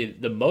probably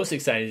the most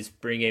exciting in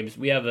spring games,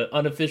 we have an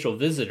unofficial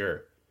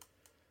visitor.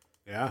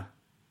 Yeah,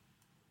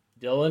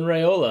 Dylan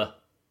Raiola.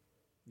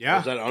 Yeah,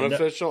 was that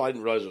unofficial? I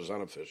didn't realize it was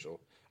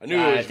unofficial. I knew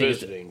he was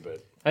visiting,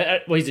 but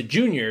well, he's a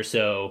junior,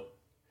 so.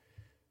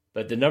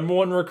 But the number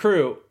one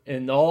recruit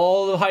in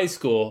all of high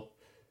school,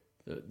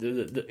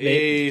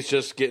 he's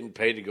just getting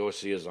paid to go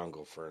see his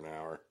uncle for an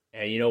hour.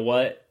 And you know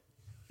what?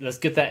 Let's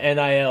get that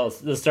NIL.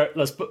 Let's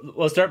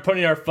start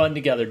putting our fund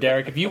together,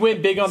 Derek. If you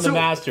win big on the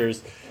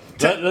Masters,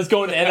 let's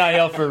go into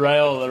NIL for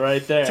Raiola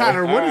right there.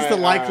 Tyler, what is the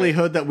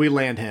likelihood that we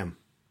land him?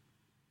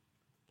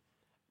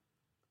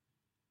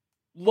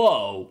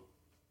 Low.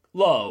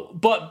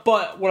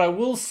 But what I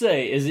will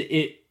say is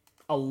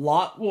a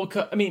lot will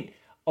come. I mean,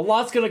 a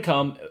lot's going to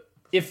come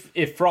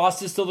if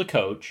Frost is still the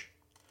coach.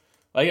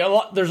 Like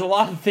there's a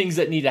lot of things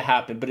that need to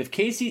happen. But if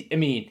Casey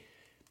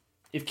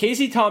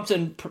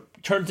Thompson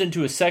turns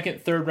into a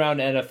second, third round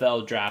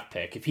NFL draft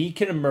pick, if he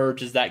can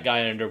emerge as that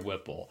guy under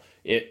Whipple,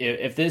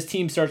 if this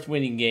team starts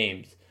winning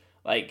games,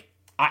 like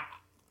I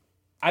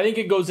think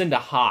it goes into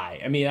high.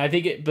 I mean,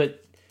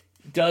 but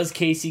does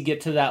Casey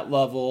get to that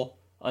level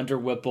under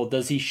Whipple?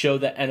 Does he show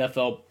the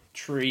NFL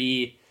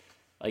tree?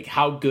 Like,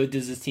 how good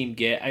does this team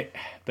get?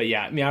 But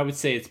yeah, I mean, I would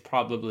say it's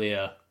probably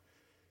a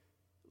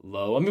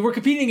low. I mean, we're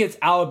competing against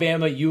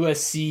Alabama,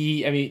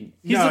 USC. I mean,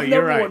 he's the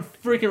number one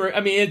freaking. I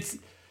mean, it's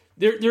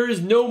there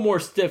is no more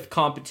stiff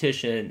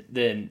competition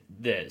than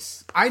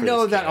this. I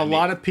know that a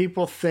lot of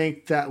people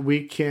think that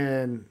we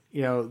can.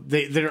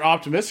 They're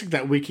optimistic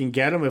that we can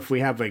get him if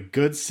we have a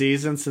good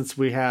season, since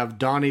we have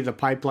Donnie the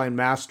Pipeline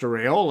Master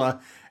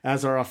Raiola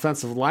as our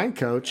offensive line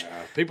coach.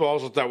 People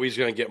also thought we was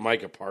going to get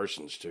Micah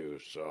Parsons too.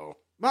 So,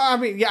 well, I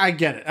mean, yeah, I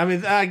get it. I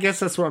mean, I guess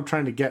that's what I'm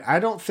trying to get. I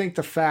don't think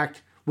the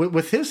fact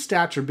with his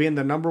stature being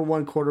the number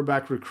one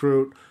quarterback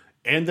recruit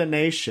in the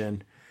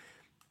nation,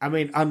 I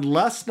mean,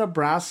 unless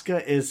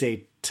Nebraska is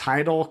a national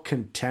title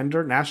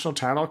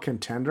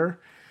contender,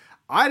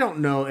 I don't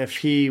know if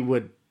he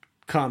would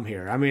come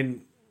here. I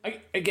mean,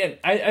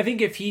 I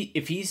think if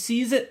he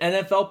sees an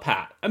NFL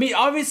path, I mean,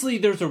 obviously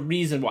there's a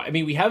reason why. I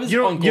mean, we have his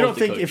uncle. You don't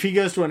think if he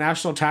goes to a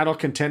national title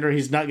contender,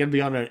 he's not going to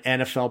be on an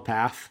NFL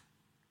path?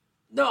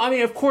 No, I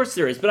mean, of course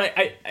there is, but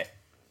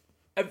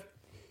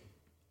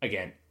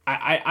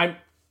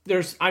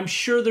I'm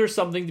sure there's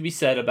something to be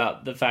said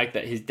about the fact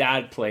that his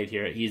dad played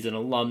here. He's an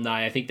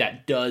alumni. I think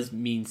that does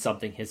mean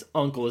something. His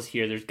uncle is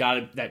here.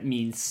 That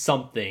means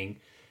something.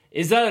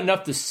 Is that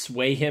enough to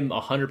sway him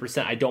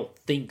 100%? I don't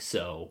think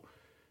so.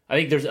 I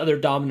think there's other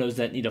dominoes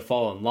that need to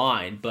fall in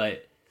line,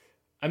 but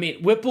I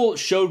mean, Whipple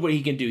showed what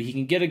he can do. He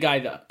can get a guy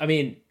that, I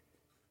mean,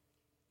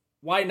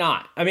 why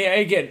not? I mean,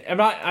 again,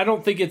 I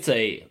don't think it's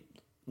a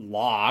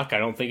lock. I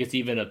don't think it's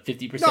even a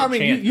 50% No, I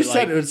mean, chance. you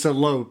said it's a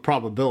low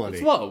probability.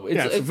 It's low.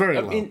 It's very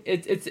low. I mean,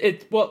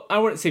 it's well, I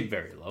wouldn't say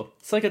very low.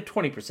 It's like a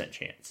 20%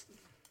 chance.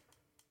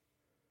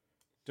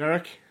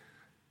 Derek?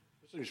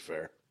 That seems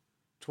fair.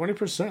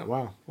 20%.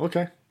 Wow.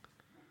 Okay.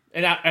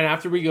 And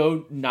after we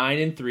go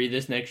 9-3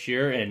 this next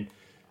year, and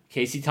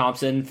Casey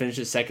Thompson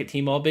finishes second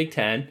team All Big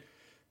Ten,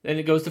 then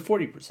it goes to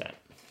 40%.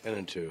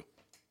 10-2.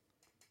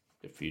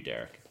 Good for you,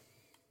 Derek.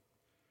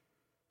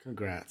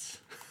 Congrats.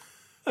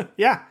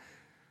 Yeah.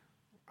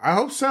 I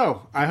hope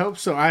so. I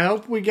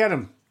hope we get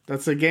him.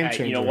 That's a game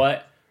changer. You know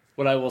what?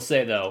 What I will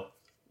say, though,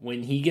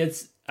 when he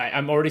gets...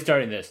 I'm already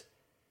starting this.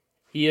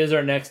 He is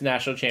our next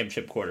national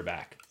championship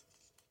quarterback.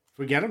 If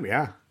we get him,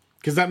 yeah.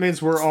 Because that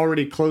means we're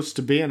already close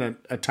to being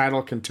a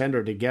title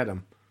contender to get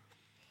him.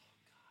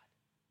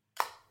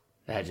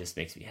 That just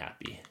makes me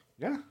happy.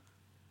 Yeah.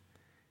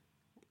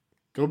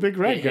 Go Big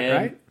Red,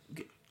 right?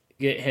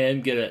 Get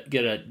him. Get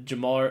a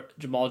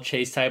Jamal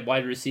Chase type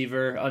wide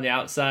receiver on the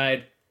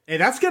outside. Hey,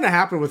 that's going to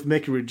happen with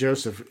Mickey Reed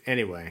Joseph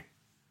anyway.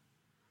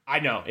 I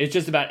know. It's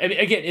just about. I mean,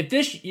 again, if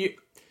this is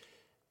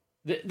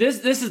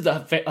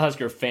the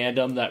Husker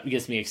fandom that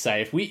gets me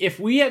excited. If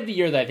we have the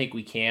year that I think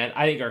we can,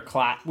 I think our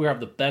class we have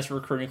the best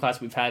recruiting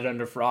class we've had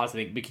under Frost. I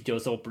think Mickey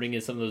Joseph will bring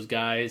in some of those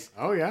guys.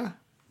 Oh yeah.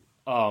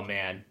 Oh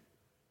man.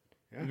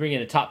 Yeah. Bring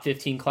in a top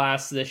 15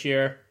 class this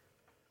year.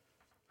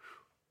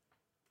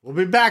 We'll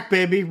be back,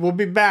 baby. We'll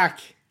be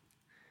back.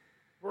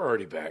 We're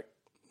already back.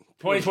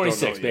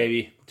 2026,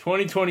 baby.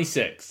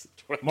 2026.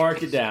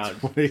 Mark it down.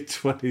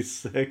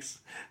 2026.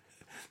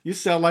 You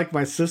sound like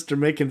my sister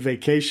making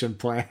vacation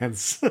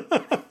plans.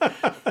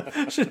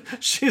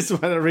 She's the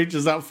one that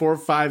reaches out 4 or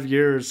 5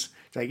 years.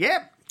 She's like,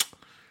 yep,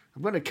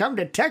 I'm going to come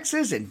to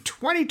Texas in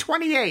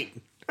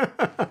 2028.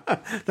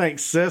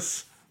 Thanks,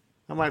 sis.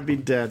 I might be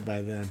dead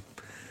by then.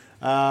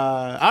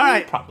 All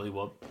right. Probably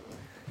will.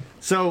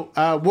 So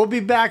we'll be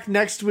back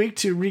next week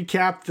to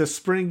recap the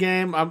spring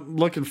game. I'm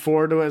looking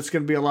forward to it. It's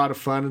going to be a lot of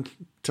fun.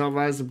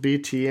 Televised on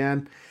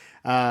BTN.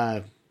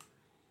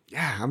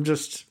 I'm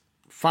just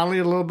finally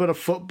a little bit of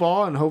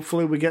football, and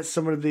hopefully we get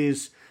some of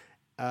these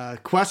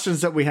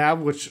questions that we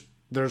have, which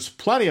there's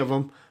plenty of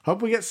them.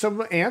 Hope we get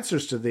some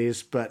answers to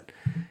these, but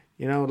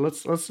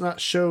let's not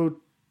show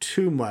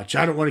too much.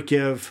 I don't want to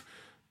give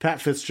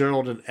Pat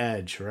Fitzgerald an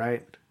edge,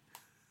 right?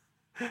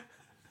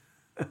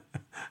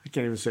 I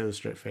can't even say it with a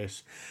straight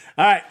face.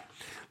 All right,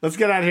 let's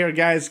get out of here,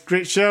 guys.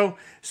 Great show.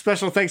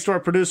 Special thanks to our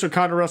producer,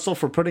 Connor Russell,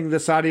 for putting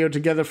this audio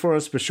together for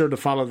us. Be sure to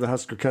follow the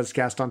Husker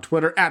Cuzcast on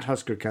Twitter at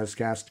Husker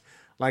Cuzcast.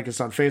 Like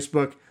us on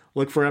Facebook.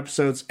 Look for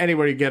episodes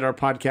anywhere you get our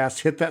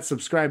podcast. Hit that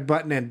subscribe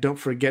button, and don't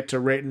forget to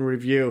rate and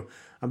review.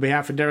 On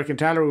behalf of Derek and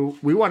Tyler,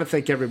 we want to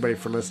thank everybody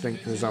for listening.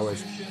 As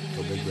always,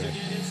 go Big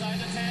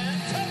Red.